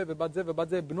בת זה ובת זה ובת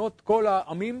זה, בנות כל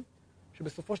העמים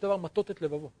שבסופו של דבר מטות את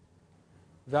לבבו.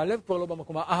 והלב כבר לא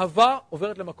במקום. האהבה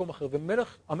עוברת למקום אחר,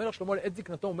 והמלך שלמה לעת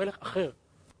זקנתו הוא מלך אחר.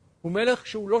 הוא מלך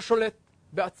שהוא לא שולט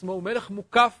בעצמו, הוא מלך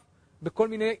מוקף בכל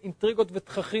מיני אינטריגות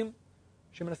ותככים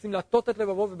שמנסים להטות את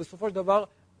לבבו, ובסופו של דבר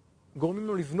גורמים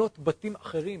לו לבנות בתים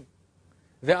אחרים.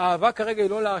 והאהבה כרגע היא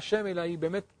לא להשם, אלא היא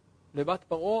באמת לבת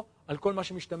פרעה על כל מה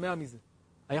שמשתמע מזה.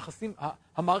 היחסים,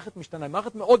 המערכת משתנה, היא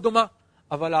מערכת מאוד דומה,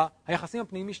 אבל היחסים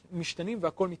הפנימיים משתנים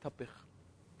והכל מתהפך.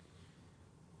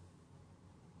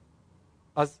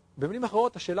 אז במילים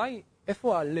אחרות, השאלה היא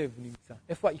איפה הלב נמצא,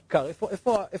 איפה העיקר,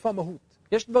 איפה המהות.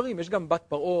 יש דברים, יש גם בת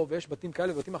פרעה ויש בתים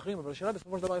כאלה ובתים אחרים, אבל השאלה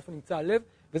בסופו של דבר איפה נמצא הלב,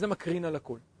 וזה מקרין על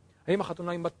הכל. האם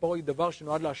החתונה עם בת פרעה היא דבר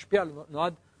שנועד להשפיע,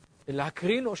 נועד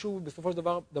להקרין, או שהוא בסופו של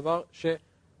דבר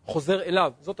שחוזר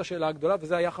אליו? זאת השאלה הגדולה,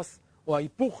 וזה היחס או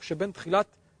ההיפוך שבין תחילת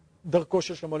דרכו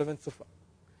של שלמה לבין סופה.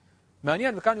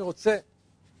 מעניין, וכאן אני רוצה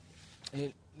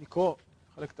לקרוא,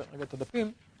 חלק רגע את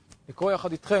הדפים, לקרוא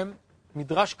יחד איתכם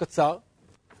מדרש קצר,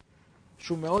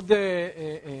 שהוא מאוד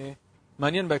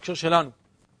מעניין בהקשר שלנו.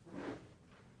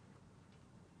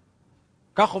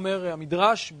 כך אומר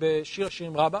המדרש בשיר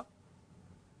השירים רבה,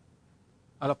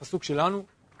 על הפסוק שלנו,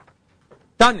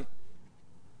 תני,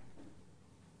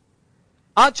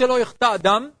 עד שלא יחטא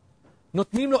אדם,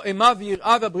 נותנים לו אימה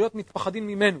ויראה והבריות מתפחדים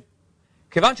ממנו.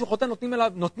 כיוון שהוא חוטא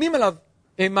נותנים אליו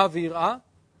אימה ויראה,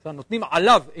 נותנים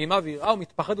עליו אימה ויראה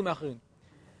ומתפחדו מאחרים.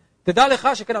 תדע לך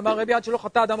שכן אמר רבי, עד שלא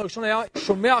חטא אדם הראשון היה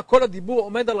שומע כל הדיבור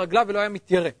עומד על רגליו ולא היה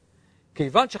מתיירא.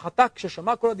 כיוון שחטא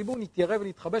כששמע כל הדיבור נתיירא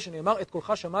ונתחבא, שנאמר את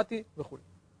קולך שמעתי וכו'.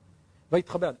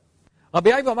 והתחבא אדם.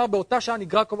 רבי אייבו אמר באותה שעה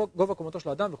נגרע גובה קומתו של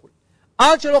האדם וכו'.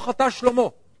 עד שלא חטא שלמה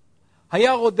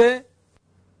היה רודה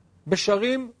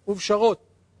בשרים ובשרות.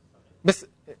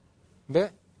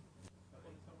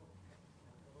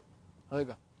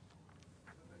 רגע.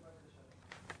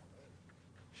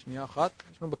 שנייה אחת.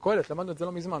 יש לנו בקהלת, למדנו את זה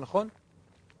לא מזמן, נכון?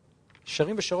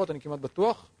 שרים ושרות, אני כמעט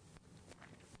בטוח.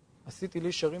 עשיתי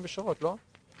לי שרים ושרות, לא?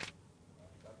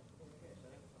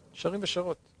 שרים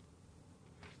ושרות.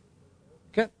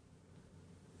 כן.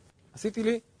 עשיתי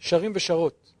לי שרים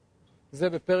ושרות. זה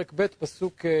בפרק ב'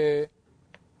 פסוק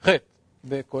ח'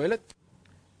 בקהלת.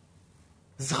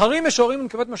 זכרים משוררים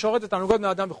ונקבות משוררת ותענוגות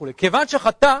בני אדם וכו'. כיוון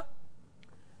שחטא,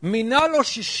 מינה לו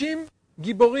 60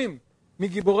 גיבורים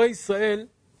מגיבורי ישראל,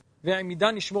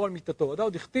 והעמידה נשמור על מיתתו.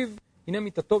 עוד הכתיב, הנה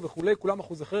מיתתו וכו', כולם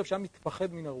אחוז החרב שהיה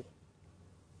מתפחד מן הרוח.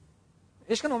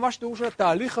 יש כאן ממש תיאור של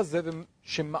התהליך הזה,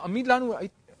 שמעמיד לנו,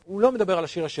 הוא לא מדבר על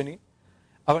השיר השני,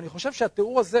 אבל אני חושב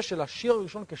שהתיאור הזה של השיר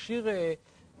הראשון כשיר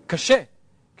קשה,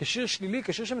 כשיר שלילי,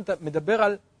 כשיר שמדבר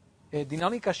על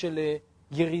דינמיקה של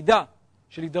ירידה,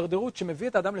 של הידרדרות, שמביא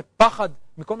את האדם לפחד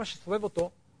מכל מה שסובב אותו,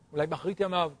 אולי באחרית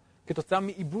ימיו, כתוצאה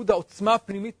מעיבוד העוצמה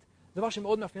הפנימית, דבר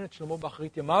שמאוד מאפיין את שלמה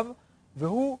באחרית ימיו,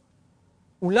 והוא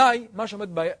אולי מה שעומד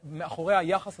מאחורי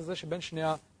היחס הזה שבין שני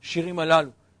השירים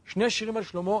הללו. שני שירים על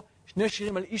שלמה, שני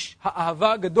שירים על איש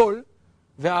האהבה הגדול,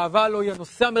 והאהבה לא היא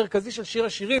הנושא המרכזי של שיר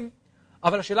השירים,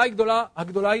 אבל השאלה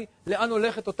הגדולה היא לאן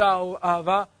הולכת אותה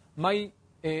אהבה, מהי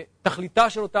תכליתה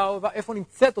של אותה אהבה, איפה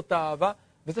נמצאת אותה אהבה,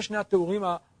 וזה שני התיאורים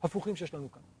ההפוכים שיש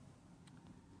לנו כאן.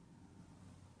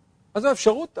 אז זו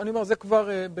האפשרות, אני אומר, זה כבר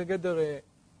בגדר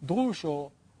דרוש או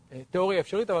תיאוריה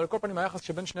אפשרית, אבל על כל פנים היחס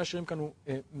שבין שני השירים כאן הוא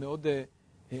מאוד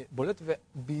בולט,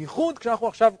 ובייחוד כשאנחנו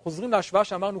עכשיו חוזרים להשוואה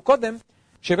שאמרנו קודם,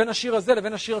 שבין השיר הזה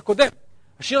לבין השיר הקודם.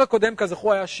 השיר הקודם,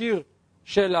 כזכור, היה שיר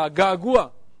של הגעגוע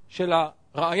של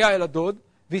הרעיה אל הדוד,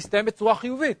 והסתיים בצורה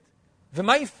חיובית.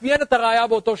 ומה אפיין את הרעיה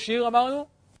באותו שיר, אמרנו?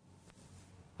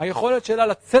 היכולת שלה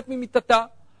לצאת ממיטתה,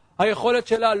 היכולת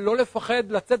שלה לא לפחד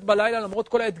לצאת בלילה למרות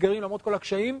כל האתגרים, למרות כל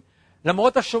הקשיים,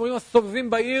 למרות השומרים הסובבים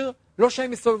בעיר, לא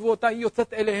שהם יסובבו אותה, היא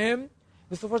יוצאת אליהם,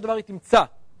 בסופו של דבר היא תמצא.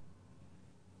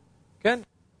 כן?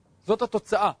 זאת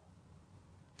התוצאה.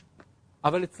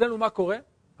 אבל אצלנו מה קורה?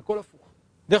 הכל הפוך.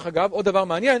 דרך אגב, עוד דבר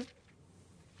מעניין,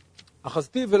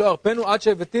 אחזתיו ולא ארפנו עד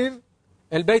שהבאתיו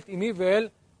אל בית אמי ואל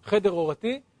חדר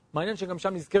אורתי. מעניין שגם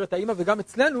שם נזכרת האמא, וגם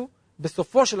אצלנו,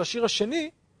 בסופו של השיר השני,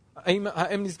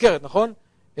 האם נזכרת, נכון?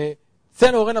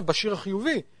 צאנה אורנה בשיר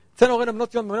החיובי, צאנה אורנה בנות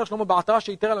ציון במלך שלמה בעטרה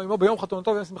שיתר עליו עמו ביום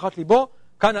חתונתו ויום שמחת ליבו.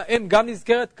 כאן האם גם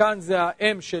נזכרת, כאן זה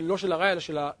האם לא של הרעיה אלא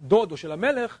של הדוד או של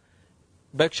המלך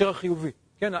בהקשר החיובי.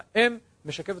 כן, האם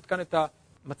משקפת כאן את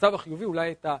המצב החיובי,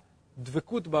 אולי את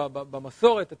הדבקות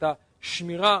במסורת, את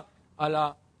השמירה על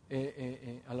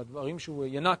הדברים שהוא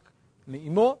ינק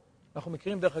מאמו. אנחנו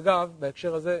מכירים דרך אגב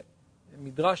בהקשר הזה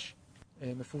מדרש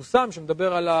מפורסם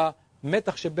שמדבר על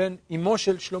המתח שבין אמו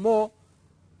של שלמה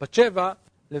בת שבע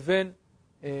לבין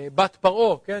בת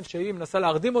פרעה, כן, שהיא מנסה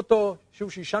להרדים אותו, שהוא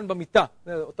שישן במיטה,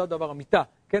 זה אותו דבר המיטה,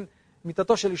 כן,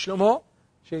 מיטתו של שלמה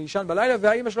שישן בלילה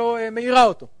והאמא שלו מאירה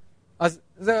אותו. אז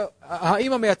זה,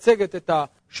 האמא מייצגת את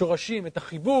השורשים, את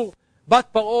החיבור. בת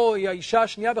פרעה היא האישה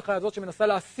השנייה בחיי הזאת שמנסה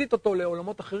להסיט אותו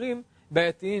לעולמות אחרים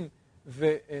בעייתיים,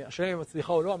 והשאלה אם היא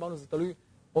מצליחה או לא, אמרנו זה תלוי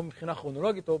או מבחינה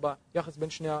כרונולוגית או ביחס בין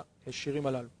שני השירים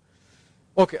הללו.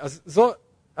 אוקיי, אז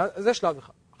זה שלב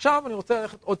אחד. עכשיו אני רוצה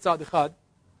ללכת עוד צעד אחד.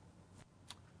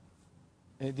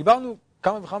 דיברנו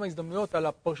כמה וכמה הזדמנויות על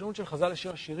הפרשנות של חז"ל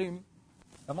לשיר השירים.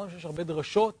 אמרנו שיש הרבה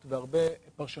דרשות והרבה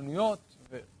פרשנויות,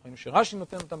 וראינו שרש"י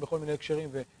נותן אותם בכל מיני הקשרים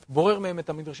ובורר מהם את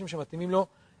המדרשים שמתאימים לו.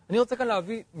 אני רוצה כאן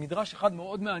להביא מדרש אחד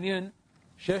מאוד מעניין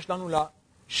שיש לנו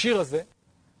לשיר הזה,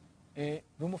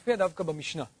 והוא מופיע דווקא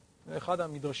במשנה. זה אחד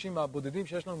המדרשים הבודדים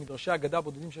שיש לנו, מדרשי אגדה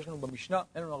הבודדים שיש לנו במשנה.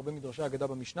 אין לנו הרבה מדרשי אגדה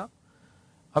במשנה.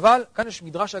 אבל כאן יש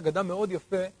מדרש אגדה מאוד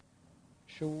יפה,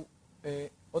 שהוא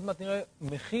עוד מעט נראה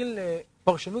מכיל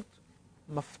פרשנות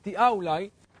מפתיעה אולי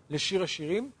לשיר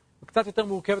השירים, וקצת יותר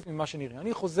מורכבת ממה שנראה.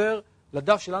 אני חוזר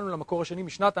לדף שלנו למקור השני,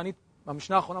 משנה תענית,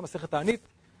 המשנה האחרונה מסכת תענית,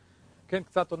 כן,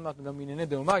 קצת עוד מעט גם ענייני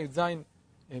דאומה, י"ז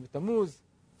בתמוז,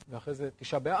 ואחרי זה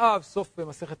תשעה באב, סוף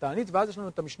מסכת תענית, ואז יש לנו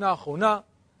את המשנה האחרונה,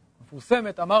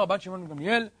 מפורסמת, אמר רבן שמעון בן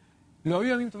גמליאל, לא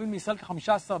היו ימים טובים מישראל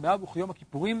כ-15 באב וכיום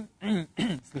הכיפורים,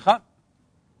 סליחה,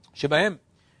 שבהם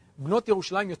בנות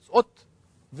ירושלים יוצאות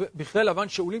בכלי לבן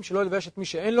שאולים שלא ילבש את מי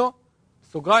שאין לו.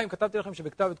 סוגריים, כתבתי לכם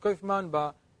שבכתב את קויפמן,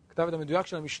 בכתב את המדויק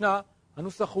של המשנה,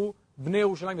 הנוסח הוא בני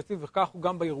ירושלים יוצאים, וכך הוא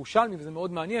גם בירושלמי, וזה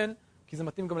מאוד מעניין, כי זה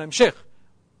מתאים גם להמשך.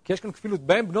 כי יש כאן כפילות,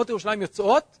 בהם בנות ירושלים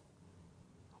יוצאות,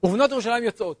 ובנות ירושלים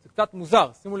יוצאות. זה קצת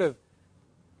מוזר, שימו לב.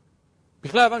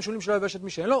 בכלי לבן שאולים שלא ילבש את מי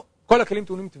שאין לו, כל הכלים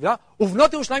טעונים טבילה,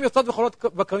 ובנות ירושלים יוצאות וחולות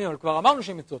בכרמים, אבל כבר אמרנו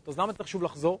שהן יוצאות, אז למה צריך שוב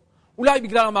לחזור? אולי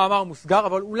בגלל המאמר המוסגר,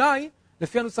 אבל אולי,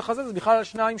 לפי הנוסח הזה, זה בכלל על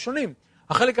שניים שונים.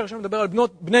 החלק הראשון מדבר על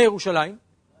בני ירושלים.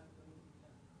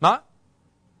 מה?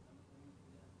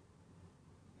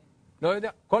 לא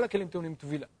יודע. כל הכלים טעונים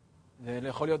טבילה. זה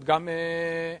יכול להיות גם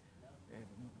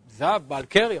זהב, בעל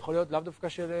קר, יכול להיות לאו דווקא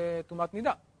של טומאת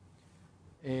נידה.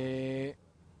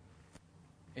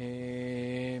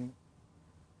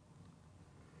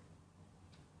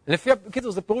 לפי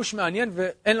הקיצור, זה פירוש מעניין,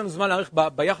 ואין לנו זמן להעריך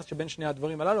ביחס שבין שני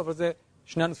הדברים הללו, אבל זה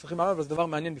שני הנוסחים הללו, אבל זה דבר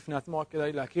מעניין בפני עצמו, רק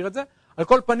כדאי להכיר את זה. על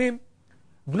כל פנים,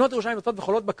 בנות ירושלים יוצאות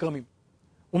וחולות בכרמים.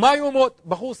 ומה היו אומרות?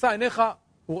 בחור שא עיניך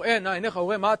וראה, נא עיניך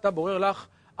וראה, מה אתה בורר לך?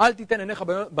 אל תיתן עיניך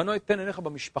בנוי, תן עיניך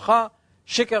במשפחה,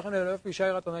 שקר לכן אלוהי יופי,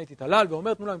 ישאר אתוני תתהלל,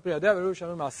 ואומר תנו לה מפרי ידיה ולא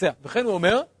ישאר מעשיה. וכן הוא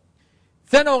אומר,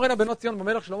 צאנה אורנה בנות ציון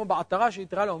במלך שלמה בעטרה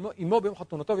שיתרה לה עמו ביום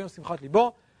חתונתו ויום שמחת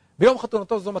ליבו. ביום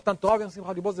חתונתו זו מתן תורה ויום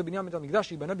שמחת ליבו זה בניין בית המקדש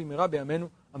שיבנה במהרה בימינו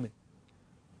אמן.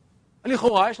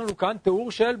 לכאורה יש לנו כאן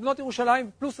תיאור של בנות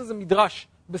ירושלים פלוס איזה מדרש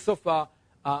בסוף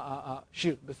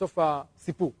השיר, בסוף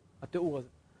הסיפור, התיאור הזה.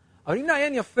 אבל אם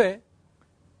נעיין יפה,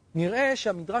 נראה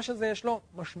שהמדרש הזה יש לו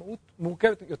משמעות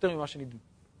מורכבת יותר ממה שנדמה.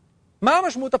 מה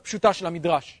המשמעות הפשוטה של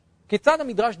המדרש? כיצד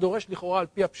המדרש דורש לכאורה על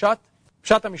פי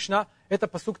פשט המשנה, את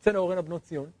הפסוק צאנה אורנה בנות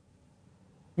ציון?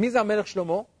 מי זה המלך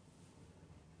שלמה?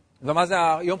 ומה זה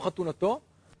יום חתונתו?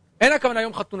 אין הכוונה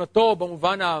יום חתונתו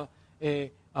במובן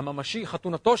הממשי,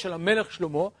 חתונתו של המלך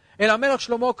שלמה, אלא המלך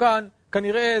שלמה כאן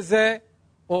כנראה זה,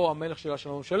 או המלך של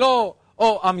השלום שלו,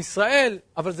 או עם ישראל,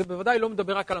 אבל זה בוודאי לא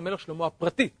מדבר רק על המלך שלמה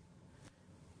הפרטי.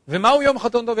 ומהו יום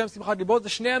חתונתו ויום שמחת ליבו? זה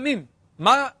שני ימים.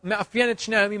 מה מאפיין את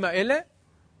שני הימים האלה?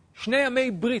 שני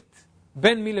ימי ברית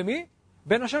בין מי למי?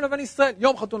 בין השם לבין ישראל.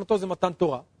 יום חתונתו זה מתן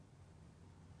תורה.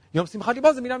 יום שמחת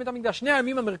ליבו זה בניין בית המקדש. שני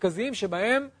הימים המרכזיים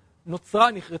שבהם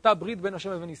נחרתה ברית בין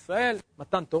השם לבין ישראל,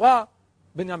 מתן תורה,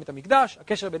 בניין בית המקדש,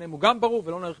 הקשר ביניהם הוא גם ברור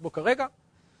ולא נאריך בו כרגע.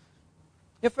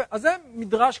 יפה, אז זה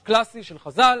מדרש קלאסי של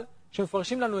חז"ל,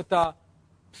 שמפרשים לנו את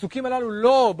הפסוקים הללו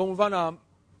לא במובן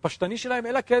הפשטני שלהם,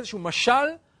 אלא כאיזשהו משל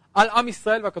על עם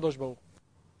ישראל והקדוש ברוך.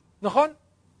 נכון?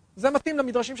 זה מתאים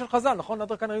למדרשים של חז"ל, נכון?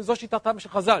 זו שיטתם של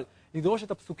חז"ל, לדרוש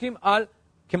את הפסוקים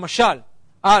כמשל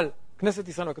על כנסת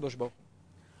ישראל והקדוש ברוך.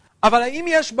 אבל האם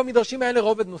יש במדרשים האלה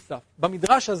רובד נוסף?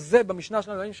 במדרש הזה, במשנה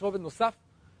שלנו, האם יש רובד נוסף?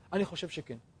 אני חושב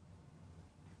שכן.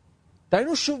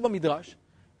 תהיינו שוב במדרש,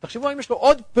 תחשבו האם יש לו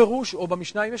עוד פירוש, או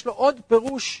במשנה, אם יש לו עוד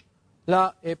פירוש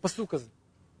לפסוק הזה.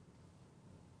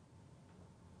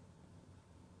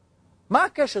 מה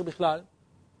הקשר בכלל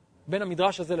בין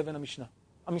המדרש הזה לבין המשנה?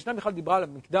 המשנה בכלל דיברה על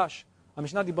המקדש,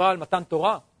 המשנה דיברה על מתן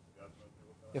תורה.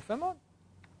 יפה מאוד.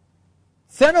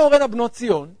 צאנה אורנה בנות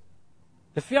ציון,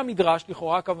 לפי המדרש,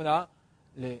 לכאורה הכוונה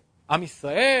לעם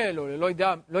ישראל, או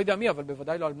לא יודע מי, אבל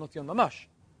בוודאי לא על בנות ציון ממש.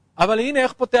 אבל הנה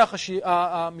איך פותח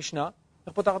המשנה,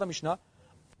 איך פותחת המשנה?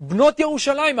 בנות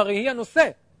ירושלים, הרי היא הנושא.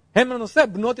 הם הנושא,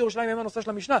 בנות ירושלים הם הנושא של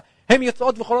המשנה. הם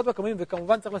יוצאות וחולות וקמים,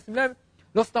 וכמובן צריך לשים לב,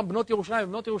 לא סתם בנות ירושלים,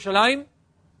 בנות ירושלים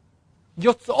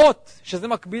יוצאות, שזה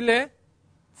מקביל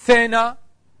לצאנה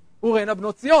אורנה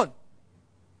בנות ציון.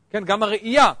 כן, גם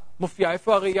הראייה מופיעה.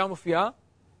 איפה הראייה מופיעה?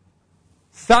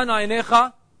 שנה עיניך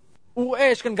וראה.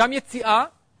 יש כאן גם יציאה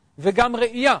וגם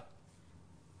ראייה.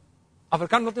 אבל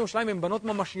כאן בנות ירושלים הן בנות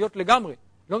ממשיות לגמרי.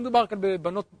 לא מדובר כאן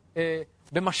בבנות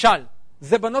במשל.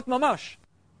 זה בנות ממש.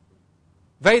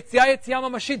 והיציאה היא יציאה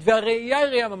ממשית, והראייה היא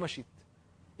ראייה ממשית.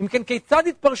 אם כן, כיצד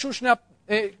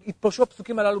התפרשו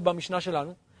הפסוקים הללו במשנה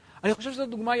שלנו? אני חושב שזו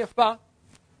דוגמה יפה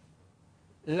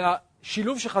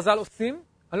לשילוב שחז"ל עושים.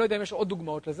 אני לא יודע אם יש עוד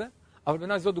דוגמאות לזה, אבל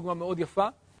בעיניי זו דוגמה מאוד יפה,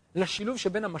 לשילוב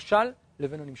שבין המשל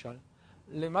לבין הנמשל.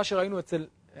 למה שראינו אצל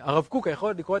הרב קוק,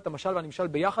 היכולת לקרוא את המשל והנמשל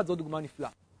ביחד, זו דוגמה נפלאה.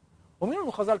 אומרים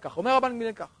לנו חז"ל כך, אומר רבן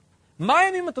גמליאל כך, מה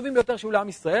הימים הטובים ביותר שהיו לעם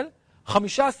ישראל?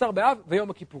 15 באב ויום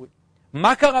הכיפורים.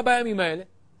 מה קרה בימים האלה?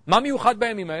 מה מיוחד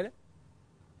בימים האלה?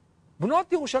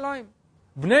 בנות ירושלים,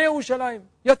 בני ירושלים,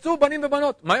 יצאו בנים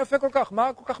ובנות. מה יפה כל כך?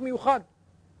 מה כל כך מיוחד?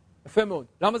 יפה מאוד.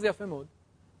 למה זה יפה מאוד?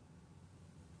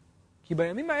 כי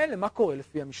בימים האלה, מה קורה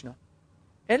לפי המשנה?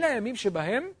 אלה הימים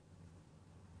שבהם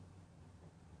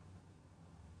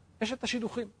יש את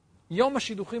השידוכים. יום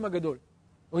השידוכים הגדול,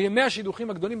 או ימי השידוכים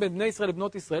הגדולים בין בני ישראל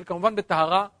לבנות ישראל, כמובן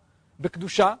בטהרה,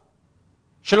 בקדושה,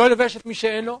 שלא ילבש את מי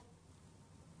שאין לו,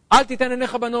 אל תיתן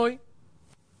עיניך בנוי.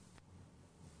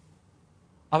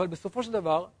 אבל בסופו של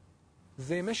דבר,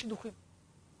 זה ימי שידוכים,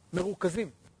 מרוכזים,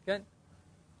 כן?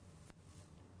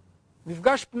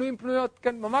 מפגש פנויים פנויות,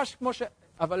 כן, ממש כמו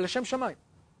אבל לשם שמיים.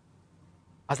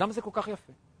 אז למה זה כל כך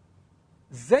יפה?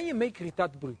 זה ימי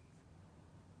כריתת ברית.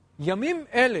 ימים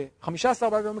אלה, 15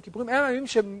 באב ויום הכיפורים, הם הימים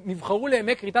שנבחרו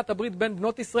לימי כריתת הברית בין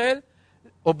בנות ישראל,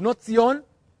 או בנות ציון,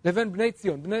 לבין בני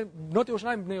ציון, בנות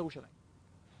ירושלים ובני ירושלים.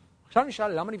 עכשיו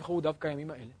נשאל, למה נבחרו דווקא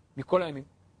הימים האלה, מכל הימים?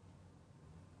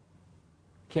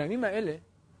 כי הימים האלה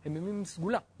הם ימים עם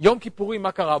סגולה. יום כיפורים,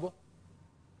 מה קרה בו?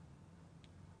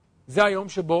 זה היום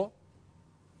שבו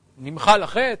נמחל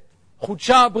החטא,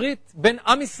 חודשה הברית בין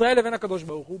עם ישראל לבין הקדוש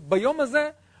ברוך הוא. ביום הזה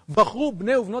בחרו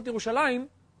בני ובנות ירושלים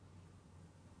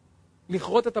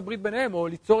לכרות את הברית ביניהם, או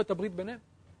ליצור את הברית ביניהם.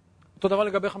 אותו דבר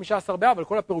לגבי 15 באב, על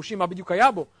כל הפירושים מה בדיוק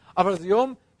היה בו, אבל זה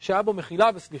יום שהיה בו מחילה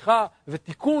וסליחה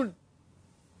ותיקון.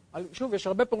 שוב, יש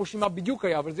הרבה פירושים מה בדיוק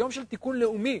היה, אבל זה יום של תיקון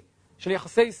לאומי, של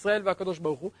יחסי ישראל והקדוש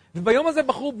ברוך הוא. וביום הזה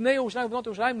בחרו בני ירושלים ובנות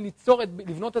ירושלים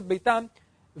לבנות את ביתם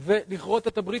ולכרות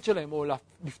את הברית שלהם, או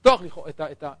לפתוח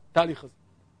את התהליך הזה.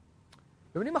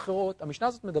 במילים אחרות, המשנה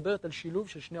הזאת מדברת על שילוב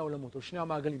של שני העולמות, או שני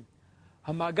המעגלים.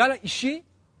 המעגל האישי,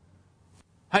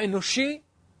 האנושי,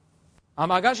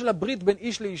 המעגל של הברית בין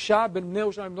איש לאישה, בין בני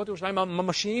ירושלים ובנות ירושלים,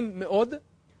 הממשיים מאוד,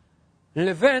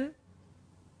 לבין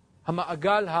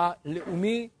המעגל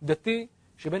הלאומי, דתי,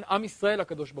 שבין עם ישראל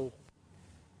לקדוש ברוך הוא.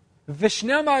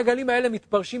 ושני המעגלים האלה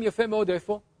מתפרשים יפה מאוד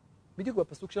איפה? בדיוק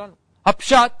בפסוק שלנו.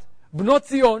 הפשט, בנות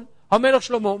ציון, המלך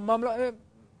שלמה,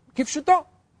 כפשוטו,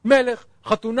 מלך,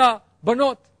 חתונה,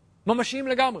 בנות, ממשיים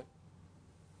לגמרי.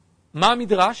 מה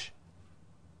המדרש?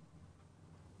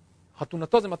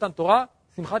 חתונתו זה מתן תורה,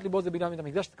 שמחת ליבו זה בניין בית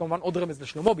המקדש, זה כמובן עוד רמז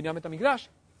לשלמה, בניין בית המקדש.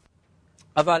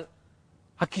 אבל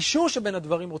הקישור שבין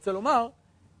הדברים רוצה לומר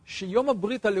שיום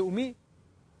הברית הלאומי,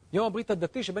 יום הברית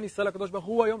הדתי שבין ישראל לקדוש ברוך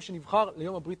הוא היום שנבחר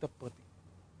ליום הברית הפרטי.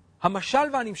 המשל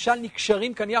והנמשל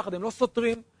נקשרים כאן יחד, הם לא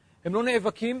סותרים, הם לא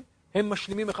נאבקים, הם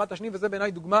משלימים אחד את השני, וזה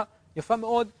בעיניי דוגמה יפה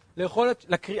מאוד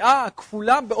לקריאה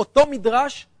הכפולה באותו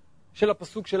מדרש של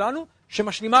הפסוק שלנו,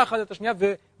 שמשלימה אחד את השנייה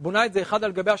ובונה את זה אחד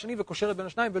על גבי השני וקושרת בין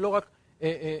השניים ולא רק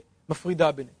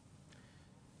מפרידה ביניהם.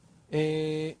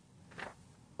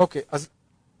 אוקיי, אז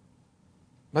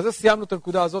בזה סיימנו את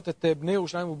הנקודה הזאת, את בני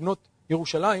ירושלים ובנות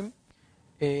ירושלים.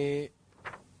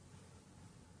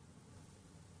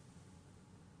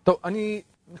 טוב, אני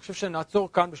חושב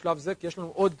שנעצור כאן בשלב זה, כי יש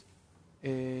לנו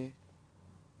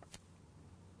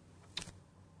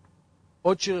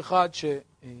עוד שיר אחד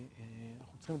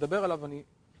שאנחנו צריכים לדבר עליו, אני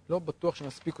לא בטוח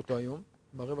שנספיק אותו היום,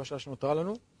 ברבע שעה שנותרה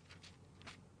לנו.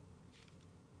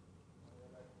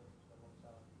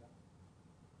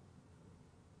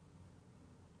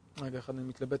 רגע אחד, אני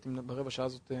מתלבט אם ברבע שעה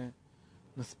הזאת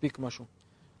נספיק משהו.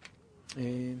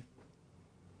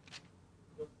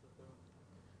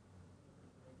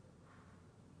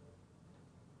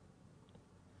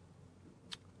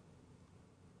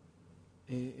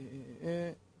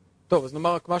 טוב, אז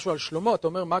נאמר רק משהו על שלמה. אתה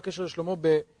אומר, מה הקשר לשלמה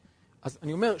אז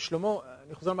אני אומר, שלמה,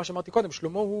 אני חוזר על מה שאמרתי קודם,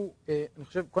 שלמה הוא, אני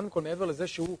חושב, קודם כל מעבר לזה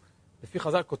שהוא, לפי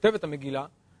חז"ל, כותב את המגילה,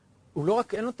 הוא לא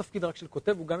רק, אין לו תפקיד רק של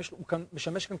כותב, הוא גם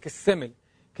משמש כאן כסמל.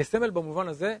 כסמל במובן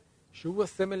הזה, שהוא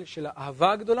הסמל של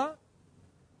האהבה הגדולה,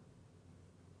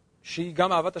 שהיא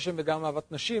גם אהבת השם וגם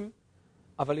אהבת נשים,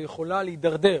 אבל היא יכולה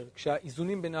להידרדר,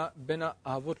 כשהאיזונים בין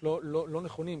האהבות לא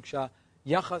נכונים,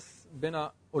 כשהיחס בין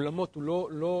העולמות הוא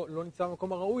לא נמצא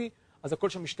במקום הראוי, אז הכל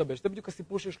שם משתבש. זה בדיוק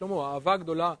הסיפור של שלמה, האהבה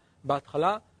הגדולה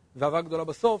בהתחלה, והאהבה הגדולה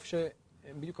בסוף,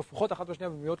 שבדיוק הפוכות אחת והשנייה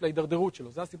ומביאות להידרדרות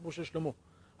שלו. זה הסיפור של שלמה.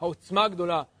 העוצמה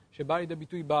הגדולה שבאה לידי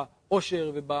ביטוי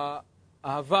באושר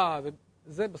ובאהבה,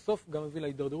 וזה בסוף גם מביא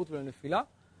להידרדרות ולנפילה,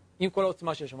 עם כל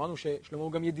העוצמה שיש. אמרנו ששלמה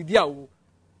הוא גם ידידיה, הוא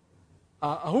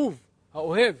האהוב,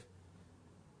 האוהב,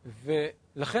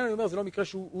 ולכן אני אומר, זה לא מקרה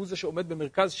שהוא זה שעומד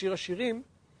במרכז שיר השירים,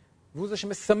 והוא זה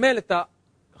שמסמל את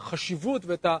החשיבות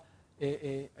ואת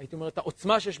הייתי אומר, את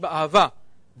העוצמה שיש באהבה.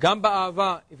 גם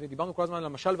באהבה, ודיברנו כל הזמן על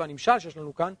המשל והנמשל שיש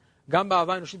לנו כאן, גם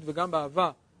באהבה האנושית וגם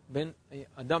באהבה בין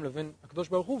אדם לבין הקדוש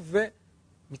ברוך הוא,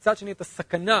 ומצד שני את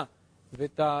הסכנה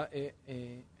ואת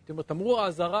הייתי אומר, תמרור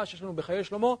האזהרה שיש לנו בחיי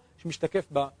שלמה,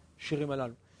 שמשתקף בשירים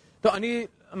הללו. טוב, אני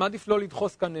מעדיף לא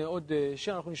לדחוס כאן עוד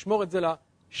שיר, אנחנו נשמור את זה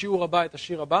לשיעור הבא, את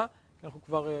השיר הבא, כי אנחנו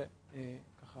כבר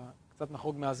ככה קצת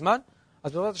נחרוג מהזמן.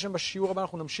 אז בעזרת השם בשיעור הבא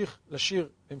אנחנו נמשיך לשיר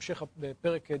בהמשך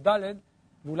בפרק ד',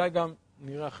 ואולי גם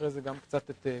נראה אחרי זה גם קצת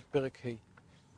את פרק ה'.